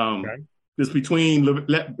 Okay. It's between,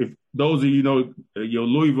 if those of you know your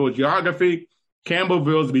Louisville geography,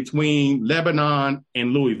 Campbellville is between Lebanon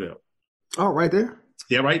and Louisville. Oh, right there?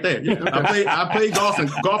 Yeah, right there. Yeah. I played golf in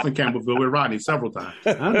Campbellville with Rodney several times.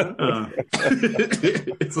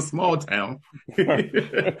 It's a small town.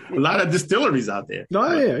 A lot of distilleries out there.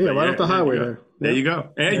 Oh, yeah, right off the highway there. There you go.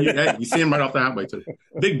 And you see him right off the highway too.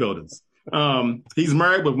 Big buildings. He's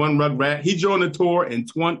married with one rugrat. He joined the tour in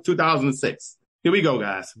 2006. Here we go,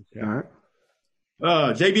 guys. All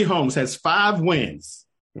right. J.B. Holmes has 5 wins,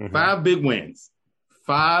 5 big wins,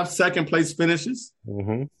 5 second-place finishes,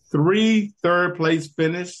 3 third-place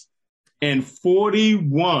finishes, and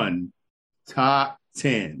 41 top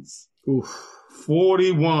 10s. Oof.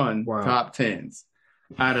 41 top 10s.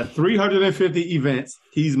 Out of 350 events,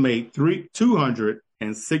 he's made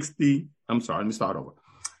 260. I'm sorry, let me start over.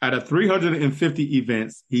 Out of 350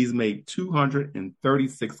 events, he's made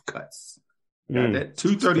 236 cuts. Got that?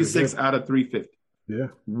 236 out of 350. Yeah.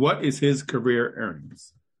 What is his career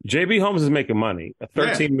earnings? J.B. Holmes is making money.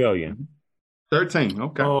 $13 million. 13.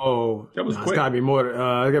 Okay. Oh, that was quick. It's gotta be more.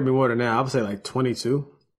 It gotta be more than that. I would say like 22.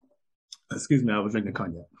 Excuse me, I was drinking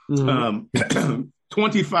cognac.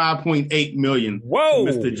 25.8 million. Whoa,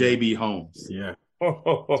 Mr. J.B. Holmes. Yeah.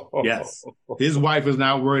 Yes. His wife is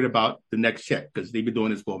now worried about the next check because they've been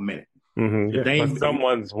doing this for a minute. But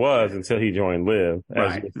someone's was until he joined Live.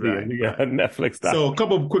 Right. Netflix stuff. So a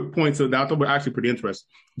couple of quick points that I thought were actually pretty interesting.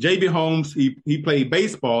 J.B. Holmes, he played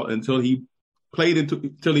baseball until he played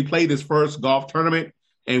his first golf tournament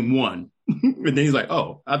and won. And then he's like,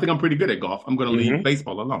 oh, I think I'm pretty good at golf. I'm going to leave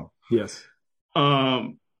baseball alone. Yes.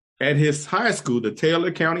 At his high school, the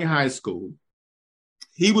Taylor County High School,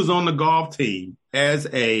 he was on the golf team as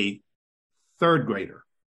a 3rd grader.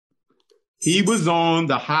 He was on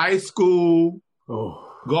the high school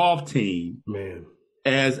golf team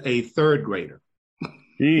as a 3rd grader.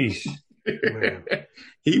 Yeesh.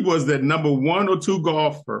 He was the number 1 or 2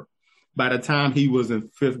 golfer by the time he was in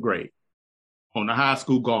 5th grade on the high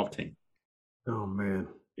school golf team. Oh, man.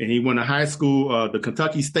 And he won the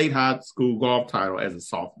Kentucky State High School golf title as a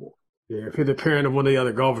sophomore. Yeah, if you're the parent of one of the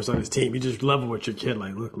other golfers on his team, you just level with your kid.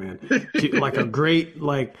 Like, look, man, like a great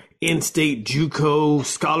in-state JUCO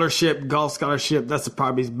scholarship, golf scholarship. That's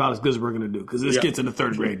probably about as good as we're gonna do because this kid's in the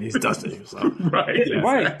 3rd grade and he's dusting you. So. Right.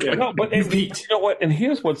 Yeah. No, but you know what? And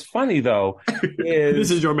here's what's funny though is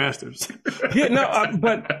this is your masters.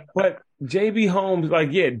 But J.B. Holmes,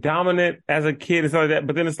 dominant as a kid and stuff like that.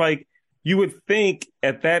 But then it's like you would think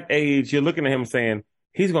at that age, you're looking at him saying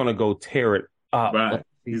he's gonna go tear it up. Right.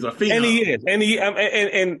 He's a phenom. And he is.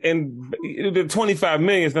 And the 25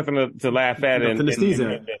 million is nothing to laugh at. And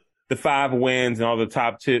the 5 wins and all the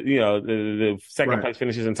top 2, the second place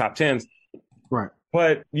finishes in top 10s. Right.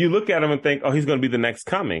 But you look at him and think, oh, he's going to be the next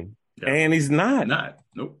coming. Yeah. And he's not.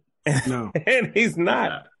 Nope. No. And he's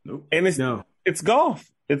not. Nope. And it's golf.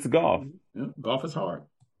 It's golf. Yeah, golf is hard.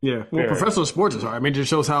 Yeah. Well, professional sports is hard. I mean, it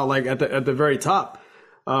just shows how, at the very top,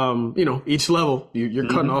 each level you're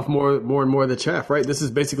cutting off more and more of the chaff, right? This is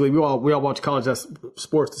basically we all watch college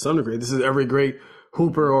sports to some degree. This is every great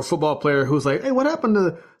hooper or football player who's like, hey, what happened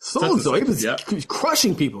to so and so? He was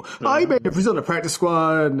crushing people. Oh, he made he's on the practice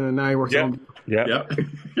squad and now he works on. Yeah.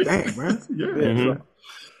 Dang, man.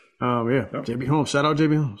 J.B. Holmes. Shout out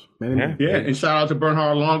J.B. Holmes. Man, and shout out to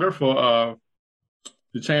Bernhard Longer for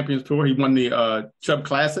the Champions Tour. He won the Chubb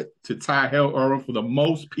Classic to tie Hale Irwin for the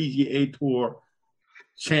most PGA Tour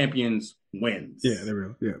Champions wins. Yeah, there we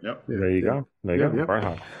go. Yeah. Yep. There you go.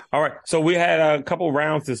 Bernhard. All right. So we had a couple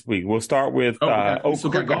rounds this week. We'll start with Oak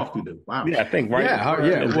Creek golf to do. Wow. Yeah, I think right.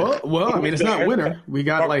 Yeah. Well, I mean, it's not winter. We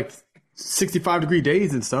got 65-degree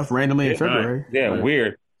days and stuff randomly in February. Yeah,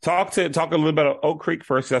 weird. Talk a little bit of Oak Creek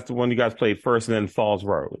first. That's the one you guys played first, and then Falls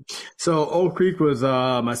Road. So Oak Creek was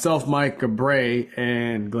myself, Mike, Gabray,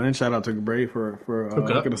 and Glenn. Shout out to Gabray for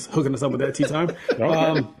hooking us up with that tea time.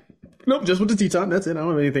 Nope, just with the tea time. That's it. I don't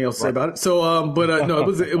have anything else to say about it. So, no,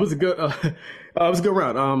 it was a good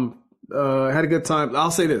round. Had a good time. I'll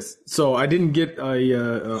say this. So I didn't get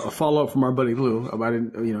a follow up from our buddy Lou. I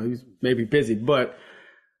didn't, he was maybe busy, but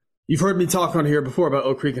you've heard me talk on here before about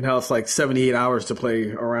Oak Creek and how it's like 78 hours to play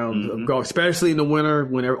around golf, especially in the winter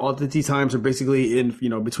when all the tee times are basically in,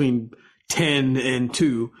 between 10 and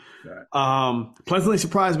 2. Pleasantly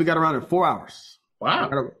surprised we got around in 4 hours.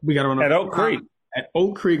 Wow. We got around at Oak Creek. At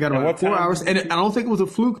Oak Creek, got around 4 hours. And I don't think it was a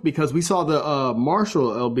fluke because we saw the Marshall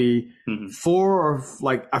LB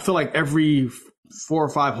I feel like every 4 or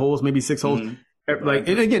 5 holes, maybe 6 holes, Like,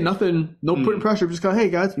 and again, nothing, no putting pressure. Just go, hey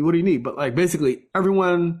guys, what do you need? But like, basically,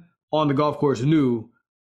 everyone on the golf course knew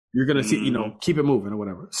you're gonna see, keep it moving or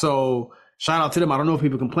whatever. So shout out to them. I don't know if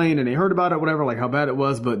people complained and they heard about it, whatever, like how bad it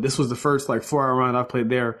was, but this was the first like 4-hour round I've played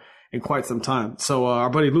there in quite some time. So our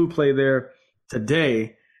buddy Lou played there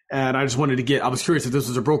today. And I just wanted to I was curious if this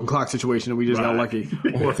was a broken clock situation and we just got lucky.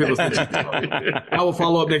 Or if it was I will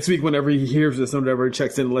follow up next week whenever he hears this, whenever he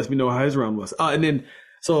checks in and lets me know how his round was. And then,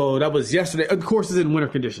 so that was yesterday. Of course, it's in winter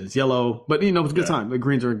conditions, yellow, but it was a good time. The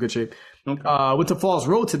greens are in good shape. Okay. Went to Falls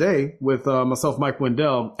Road today with myself, Mike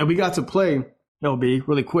Wendell, and we got to play LB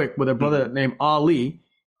really quick with a brother named Ali.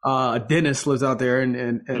 Dennis lives out there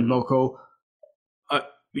in Moco.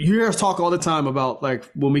 You hear us talk all the time about like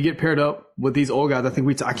when we get paired up with these old guys. I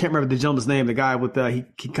think I can't remember the gentleman's name. The guy with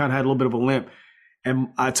he kind of had a little bit of a limp,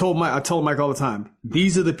 and I told Mike all the time,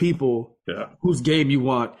 these are the people whose game you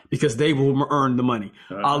want because they will earn the money.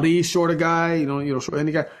 Ali, shorter guy, short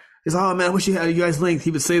any guy. He's oh man, I wish you guys length.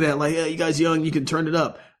 He would say that like, yeah, you guys young, you can turn it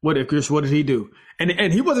up. What did he do?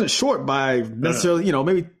 And he wasn't short by necessarily,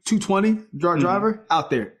 maybe 220 driver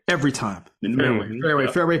out there every time.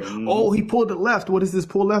 Fairway. Oh, he pulled it left. What is this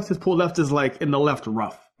pull left? His pull left is like in the left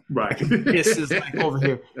rough. Right. This is like over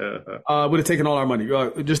here. Would have taken all our money.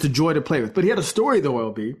 Just a joy to play with. But he had a story though,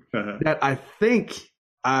 LB, that I think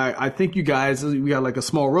you guys, we got like a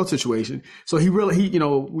small road situation. So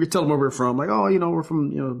we tell him where we're from. Like, oh, we're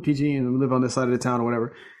from, PG and we live on this side of the town or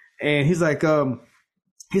whatever. And he's like,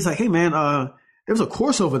 hey man, there was a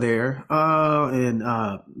course over there, in,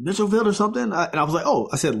 Mitchellville or something. And I was like,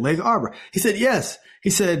 I said, Lake Arbor. He said, yes. He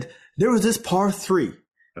said, there was this par 3.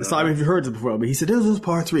 So I mean, if you heard this before, but he said, there was this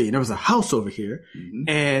par 3 and there was a house over here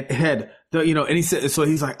and it had and he said, so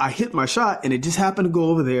he's like, I hit my shot and it just happened to go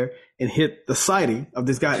over there and hit the siding of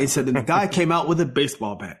this guy. He said, and the guy came out with a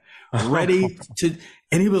baseball bat ready to,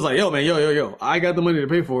 and he was like, yo, man, I got the money to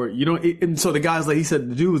pay for it. And so the guy's like, he said,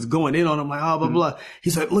 the dude was going in on him like, blah, blah.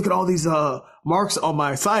 He's like, look at all these, marks on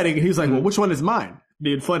my siding. And he's like, well, which one is mine?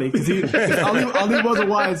 Being funny because Ali wasn't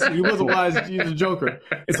wise. He wasn't wise. He was a joker.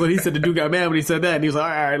 It's what he said. The dude got mad when he said that, and he was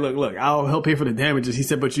like, "All right, look, I'll help pay for the damages." He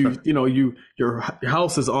said, "But your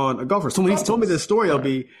house is on a golfer." So when he told me this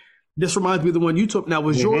story, this reminds me of the one you took. Now,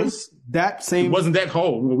 was yours that same? It wasn't that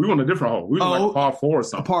hole. We were on a different hole. We were like par 4 or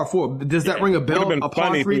something. A par 4. Does that ring a bell? A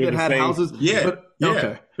par 3 that had houses? Yeah.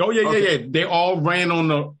 Okay. Oh yeah. They all ran on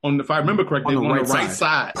the. If I remember correctly, on the right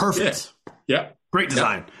side. Perfect. Yeah. Great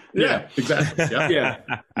design. Yeah, exactly.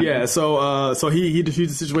 Yeah. So he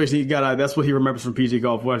diffused the situation. He got out. That's what he remembers from PG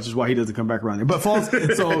Golf, which is why he doesn't come back around there. But Falls,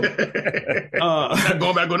 so not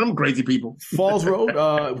going back with them crazy people. Falls Road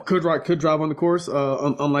could drive on the course.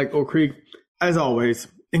 Unlike Oak Creek, as always,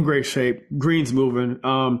 in great shape. Greens moving.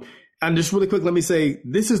 And just really quick, let me say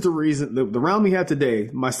this is the reason the round we had today.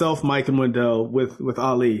 Myself, Mike, and Wendell with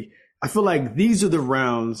Ali. I feel like these are the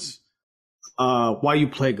rounds why you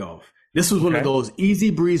play golf. This was one of those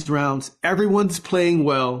easy breeze rounds. Everyone's playing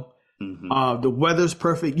well. The weather's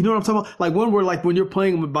perfect. You know what I'm talking about? Like when you're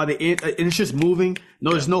playing by the end and it's just moving.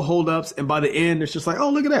 No, there's no holdups. And by the end, it's just like, oh,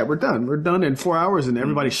 look at that. We're done. We're done in 4 hours and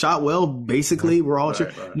everybody shot well. Basically, we're all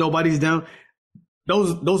nobody's down.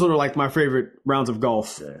 Those are like my favorite rounds of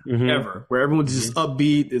golf ever, where everyone's just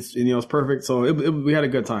upbeat. It's it's perfect. So we had a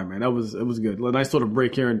good time, man. It was good. A nice sort of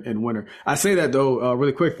break here in winter. I say that though,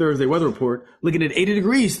 really quick. Thursday weather report looking at 80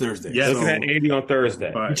 degrees Thursday. Yeah, looking at 80 on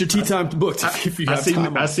Thursday. Right. Get your tea time booked if you have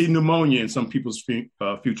time. I see pneumonia in some people's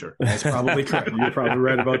future. That's probably correct. You're probably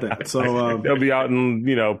right about that. So they'll be out in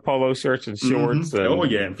polo shirts and shorts.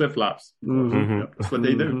 And flip flops. That's what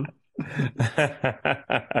they do.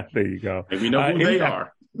 There you go. And we know who they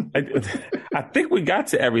are. I think we got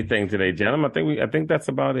to everything today, gentlemen. I think that's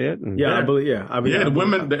about it. And the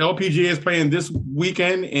LPGA is playing this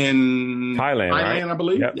weekend in Thailand, right? I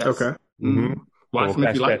believe. Yep. Yes. Okay. Watch them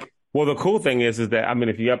if you like. Well, the cool thing is that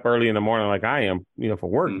if you're up early in the morning like I am, for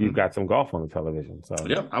work, you've got some golf on the television. So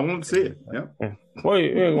I want to see it. Well,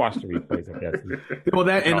 you watch the replays, I guess. Well,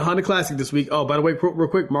 that and Honda Classic this week. Oh, by the way, real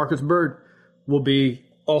quick, Marcus Bird will be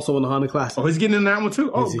also in the Honda Classic. Oh, he's getting in that one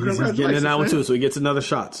too. Oh, he's getting in that one too, so he gets another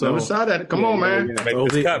shot. So another shot at it. Come on, man. Make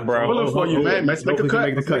this cut, bro. We'll look for you, man. Let's make a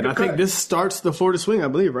cut. I think this starts the Florida Swing, I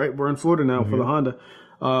believe, right? We're in Florida now for the Honda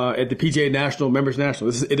at the PGA National Members National.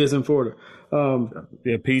 It is in Florida. The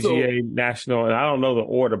PGA National, and I don't know the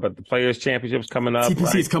order, but the Players Championship's coming up.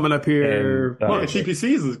 CPC is coming up here. And, CPC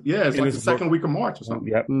is it's like the second week of March or something.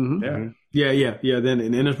 Yep. Yeah. Then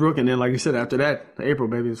in Innisbrook, and then like you said, after that, April,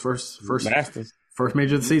 baby, is first Masters. First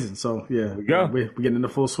major of the season. So, yeah. We're getting into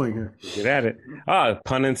full swing here. Get at it.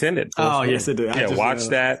 Pun intended. Yes, it did. Yeah, watch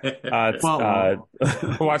that.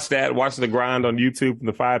 Watch that. Watch The Grind on YouTube from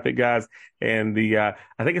the Fire Pit guys. And I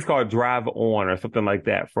think it's called Drive On or something like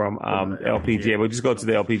that from LPGA. But just go to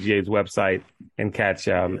the LPGA's website and catch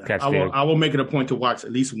I will make it a point to watch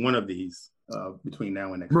at least one of these. Between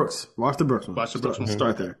now and next Brooks. Watch the Brooks one. Watch the Brooks one.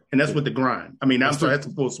 Start there. And that's with The Grind. I mean, that's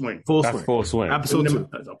the full swing. Full swing. Episode 2.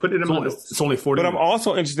 Put it in my notes. It's only 40 But minutes. I'm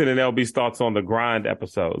also interested in LB's thoughts on the Grind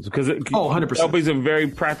episodes because 100%. LB's a very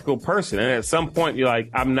practical person. And at some point, you're like,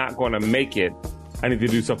 I'm not going to make it. I need to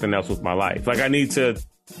do something else with my life. Like, I need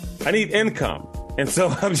income. And so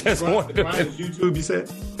I'm just wondering. Grind is YouTube, you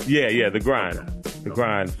said? Yeah, The Grind. The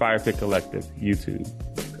Grind, Fire Pit Collective, YouTube.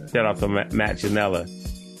 Shout out to Matt Janella.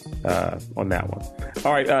 On that one.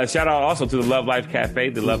 All right. Shout out also to the Love Life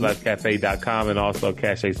Cafe, thelovelifecafe.com, and also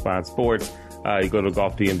Cache Spine Sports. You go to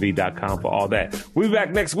golfdmv.com for all that. We'll be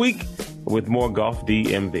back next week with more Golf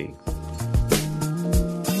DMV.